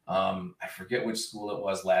 I forget which school it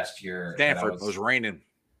was last year. Stanford. It was raining.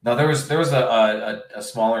 No, there was a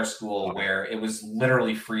smaller school where it was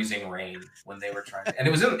literally freezing rain when they were trying to, and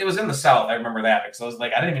it was in the South. I remember that because I was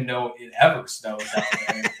like, I didn't even know it ever snowed down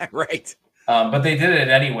there. Right. But they did it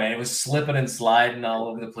anyway. It was slipping and sliding all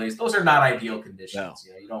over the place. Those are not ideal conditions.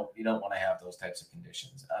 No. You don't want to have those types of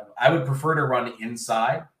conditions. I would prefer to run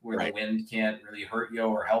inside where the wind can't really hurt you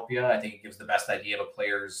or help you. I think it gives the best idea of a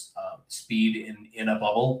player's speed in a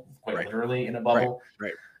bubble, quite literally in a bubble.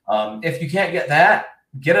 Right. If you can't get that,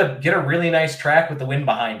 get a really nice track with the wind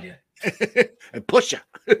behind you and push you.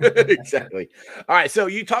 Exactly. All right. So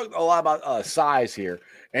you talked a lot about size here,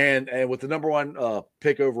 and with the number one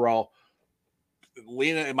pick overall,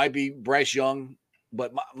 Lena, it might be Bryce Young,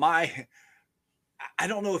 but I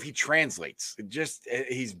don't know if he translates.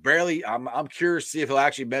 He's barely. I'm curious to see if he'll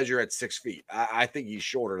actually measure at 6 feet. I think he's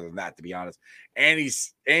shorter than that, to be honest, and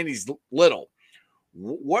he's little.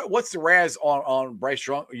 What's the razz on Bryce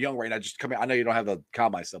Young right now? Just come in. I know you don't have the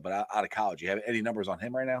combine stuff, but out of college, you have any numbers on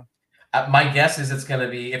him right now? My guess is it's going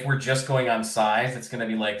to be, if we're just going on size, it's going to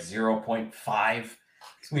be like 0.5.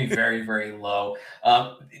 It's going to be very, very low.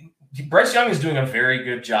 Bryce Young is doing a very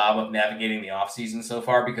good job of navigating the offseason so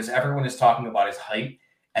far because everyone is talking about his height.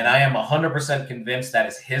 And I am 100% convinced that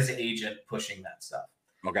is his agent pushing that stuff.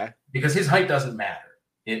 Okay. Because his height doesn't matter.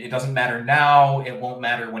 It doesn't matter now. It won't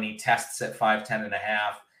matter when he tests at 5'10 and a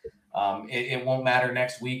half. It won't matter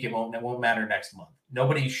next week. It won't matter next month.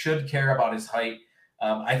 Nobody should care about his height.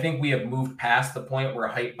 I think we have moved past the point where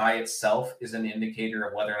height by itself is an indicator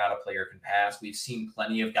of whether or not a player can pass. We've seen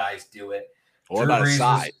plenty of guys do it. Or about his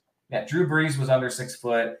size. Drew Brees was under 6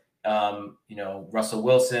 foot. Russell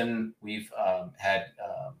Wilson. We've had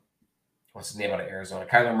what's his name out of Arizona?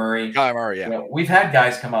 Kyler Murray. Yeah. We've had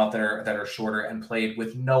guys come out that are shorter and played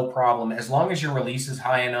with no problem as long as your release is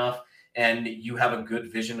high enough and you have a good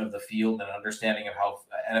vision of the field and understanding of how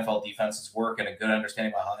NFL defenses work and a good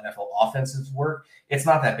understanding of how NFL offenses work. It's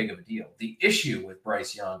not that big of a deal. The issue with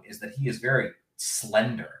Bryce Young is that he is very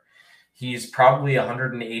slender. He's probably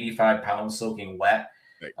 185 pounds soaking wet.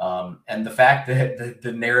 And the fact that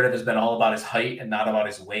the narrative has been all about his height and not about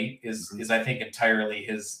his weight is I think entirely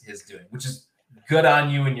his doing, which is good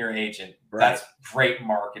on you and your agent. Right. That's great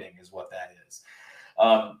marketing is what that is.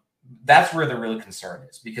 That's where the real concern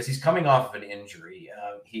is because he's coming off of an injury.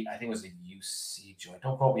 I think it was a UC joint.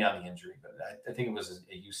 Don't quote me on the injury, but I think it was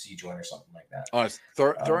a UC joint or something like that. Oh, his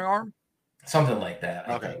throwing arm? Something like that.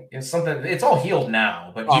 Okay. I think. It's something. It's all healed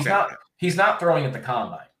now, but he's not throwing at the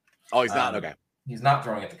combine. Oh, he's not? Okay. He's not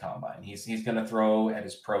throwing at the combine. He's going to throw at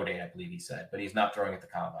his pro day, I believe he said, but he's not throwing at the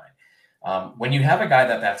combine. When you have a guy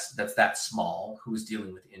that's that small who's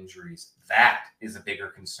dealing with injuries, that is a bigger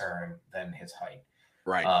concern than his height.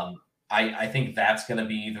 Right. I think that's going to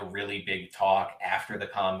be the really big talk after the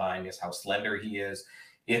combine is how slender he is.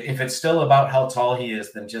 If it's still about how tall he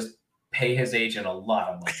is, then just pay his agent a lot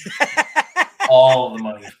of money. All the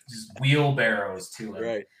money, just wheelbarrows to him.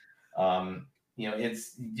 Right.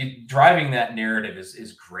 It's driving that narrative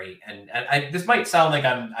is great. And this might sound like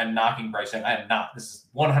I'm knocking Bryce Young. I am not. This is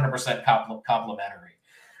 100% complimentary.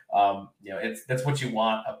 That's what you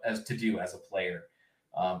want to do as a player.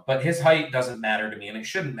 But his height doesn't matter to me, and it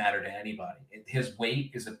shouldn't matter to anybody. His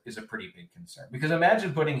weight is a pretty big concern because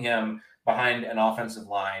imagine putting him behind an offensive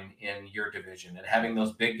line in your division and having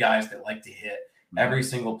those big guys that like to hit every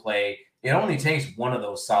single play. It only takes one of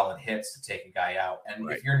those solid hits to take a guy out. And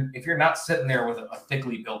right. if you're not sitting there with a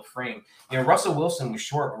thickly built frame, Russell Wilson was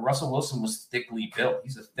short, but Russell Wilson was thickly built.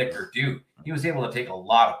 He's a thicker dude. He was able to take a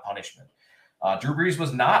lot of punishment. Drew Brees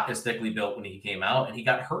was not as thickly built when he came out, and he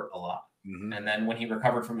got hurt a lot. Mm-hmm. And then when he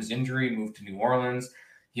recovered from his injury, moved to New Orleans,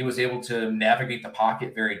 he was able to navigate the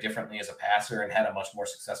pocket very differently as a passer and had a much more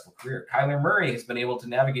successful career. Kyler Murray has been able to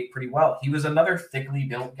navigate pretty well. He was another thickly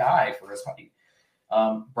built guy for his height.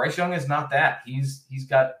 Bryce Young is not that. He's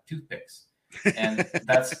got toothpicks, and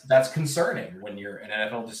that's concerning when you're an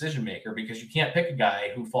NFL decision maker because you can't pick a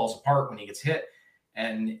guy who falls apart when he gets hit,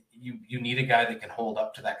 and you need a guy that can hold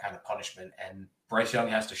up to that kind of punishment. And Bryce Young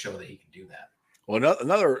has to show that he can do that. Well,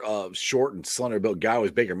 another short and slender built guy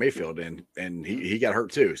was Baker Mayfield, and he got hurt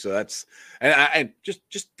too. So that's and just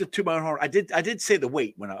to my own horn, I did say the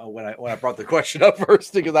weight when I brought the question up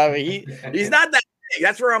first because he's not that.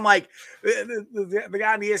 That's where I'm like, the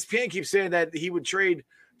guy on ESPN keeps saying that he would trade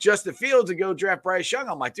Justin Fields to go draft Bryce Young.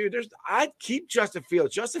 I'm like, dude, I'd keep Justin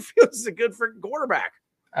Fields. Justin Fields is a good freaking quarterback.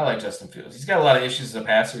 I like Justin Fields. He's got a lot of issues as a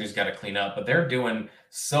passer he's got to clean up, but they're doing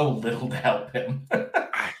so little to help him.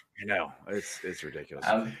 I know. It's ridiculous.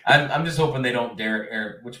 I'm just hoping they don't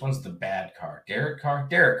which one's the bad Carr? Derek Carr?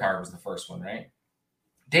 Derek Carr was the first one, right?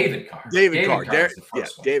 David Carr. David Carr. Carr's the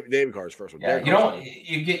first one. David Carr's first one. Yeah,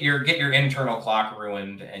 you get your internal clock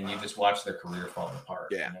ruined, and you just watch their career falling apart.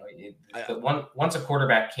 Yeah. Once a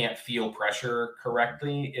quarterback can't feel pressure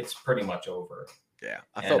correctly, it's pretty much over. Yeah,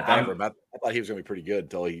 I felt bad for him. I thought he was going to be pretty good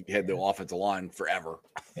until he had the offensive line forever.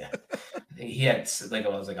 Yeah, he had like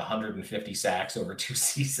 150 sacks over 2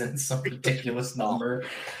 seasons, some ridiculous number.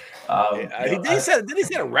 Did he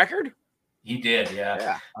set a record? He did,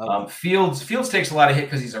 yeah. Fields takes a lot of hit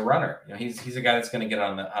because he's a runner. He's a guy that's going to get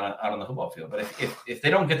out on the football field. But if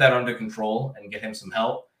they don't get that under control and get him some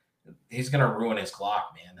help, he's going to ruin his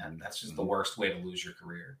clock, man. And that's just the worst way to lose your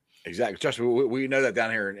career. Exactly. Josh, we know that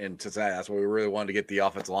down here in Cincinnati. That's why we really wanted to get the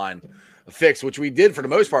offensive line fixed, which we did for the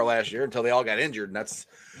most part last year until they all got injured. And that's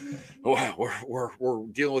we're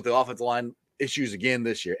dealing with the offensive line issues again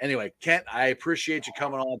this year. Anyway, Kent, I appreciate you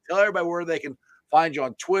coming on. Tell everybody where they can find you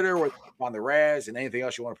on Twitter, on the Raz, and anything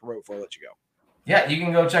else you want to promote before I let you go. Yeah, you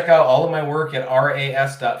can go check out all of my work at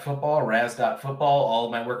ras.football, raz.football. All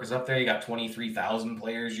of my work is up there. You got 23,000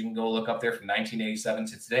 players you can go look up there from 1987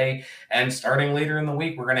 to today. And starting later in the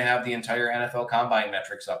week, we're going to have the entire NFL Combine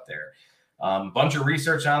metrics up there. Bunch of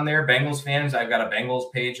research on there. Bengals fans, I've got a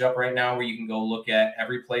Bengals page up right now where you can go look at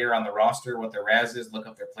every player on the roster, what their Raz is, look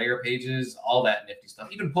up their player pages, all that nifty stuff.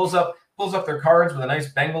 Even pulls up their cards with a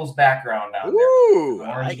nice Bengals background down there.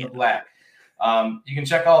 Orange and black. You can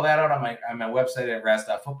check all that out on my website at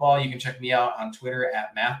raz.football. You can check me out on Twitter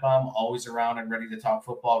at MathBomb, always around and ready to talk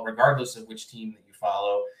football, regardless of which team that you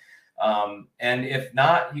follow. And if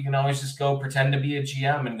not, you can always just go pretend to be a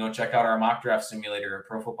GM and go check out our mock draft simulator at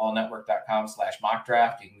profootballnetwork.com/mock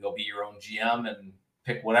draft. You can go be your own GM and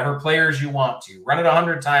pick whatever players you want to. Run it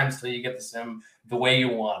 100 times till you get the sim the way you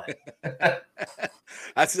want it.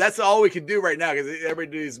 That's all we can do right now because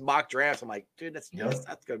everybody does mock drafts. I'm like, dude, that's going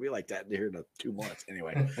to be like that here in 2 months.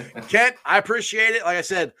 Anyway, Kent, I appreciate it. Like I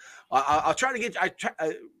said, I'll try to get.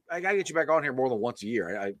 I got to get you back on here more than once a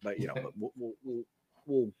year. But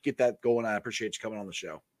we'll get that going. I appreciate you coming on the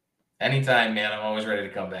show. Anytime, man. I'm always ready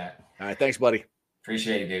to come back. All right, thanks, buddy.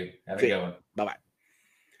 Appreciate you, dude. Have a good one. Bye-bye.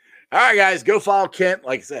 All right, guys, go follow Kent.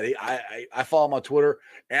 Like I said, I follow him on Twitter,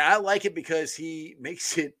 and I like it because he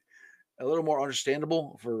makes it a little more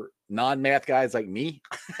understandable for non-math guys like me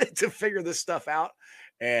to figure this stuff out.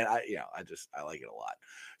 And I like it a lot.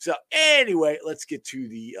 So anyway, let's get to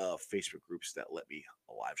the Facebook groups that let me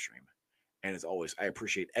live stream. And as always, I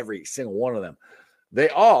appreciate every single one of them. They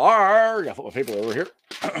are, I put my paper over here.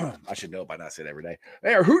 I should know by not saying every day.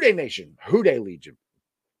 They are Houday Nation, Houday Legion,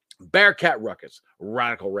 Bearcat Ruckus,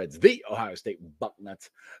 Radical Reds, the Ohio State Bucknuts,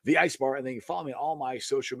 the Ice Bar, and then you can follow me on all my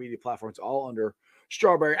social media platforms, all under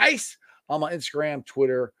Strawberry Ice. I'm on Instagram,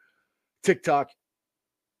 Twitter, TikTok,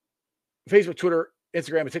 Facebook, Twitter,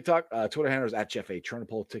 Instagram, and TikTok. Twitter handle is at Jeff A.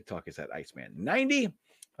 Turnipole. TikTok is at Iceman90.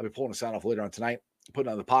 I'll be pulling a sign off later on tonight.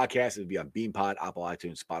 Putting on the podcast. It'll be on BeanPod, Apple,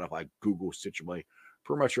 iTunes, Spotify, Google, Stitcher Play.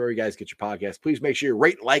 Pretty much where you guys get your podcast. Please make sure you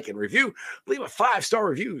rate, like, and review. Leave a 5-star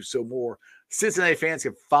review so more Cincinnati fans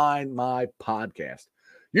can find my podcast.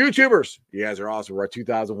 YouTubers, you guys are awesome. We're at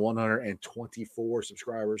 2,124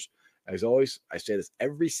 subscribers. As always, I say this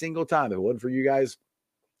every single time. If it wasn't for you guys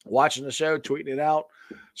watching the show, tweeting it out,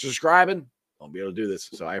 subscribing, I won't be able to do this.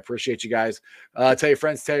 So I appreciate you guys. Tell your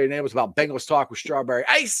friends, tell your neighbors about Bengals Talk with Strawberry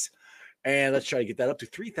Ice. And let's try to get that up to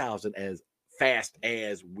 3,000 as fast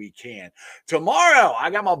as we can. Tomorrow,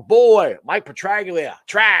 I got my boy, Mike Petraglia.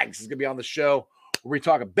 Trags is going to be on the show. We're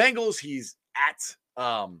talking Bengals. He's at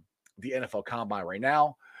the NFL Combine right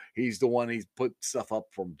now. He's the one, he's put stuff up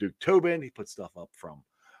from Duke Tobin. He put stuff up from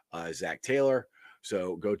Zach Taylor.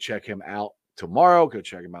 So go check him out tomorrow. Go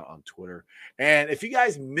check him out on Twitter. And if you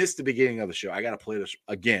guys missed the beginning of the show, I got to play this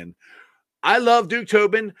again. I love Duke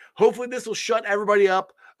Tobin. Hopefully this will shut everybody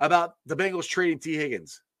up about the Bengals trading T.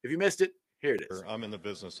 Higgins. If you missed it, here it is. I'm in the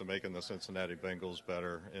business of making the Cincinnati Bengals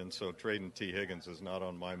better, and so trading T. Higgins is not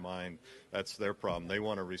on my mind. That's their problem. They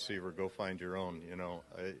want a receiver. Go find your own.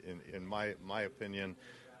 In my opinion,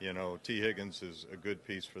 T. Higgins is a good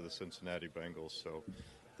piece for the Cincinnati Bengals. So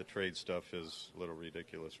the trade stuff is a little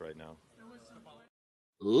ridiculous right now.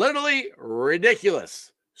 Literally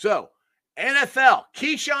ridiculous. So NFL,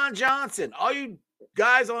 Keyshawn Johnson, all you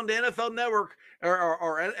guys on the NFL Network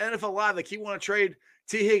or NFL Live that keep want to trade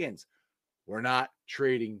T. Higgins. We're not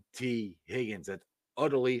trading T. Higgins. That's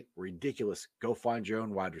utterly ridiculous. Go find your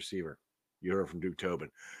own wide receiver. You heard from Duke Tobin.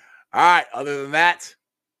 All right. Other than that,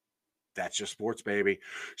 that's just sports, baby.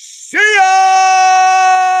 See ya!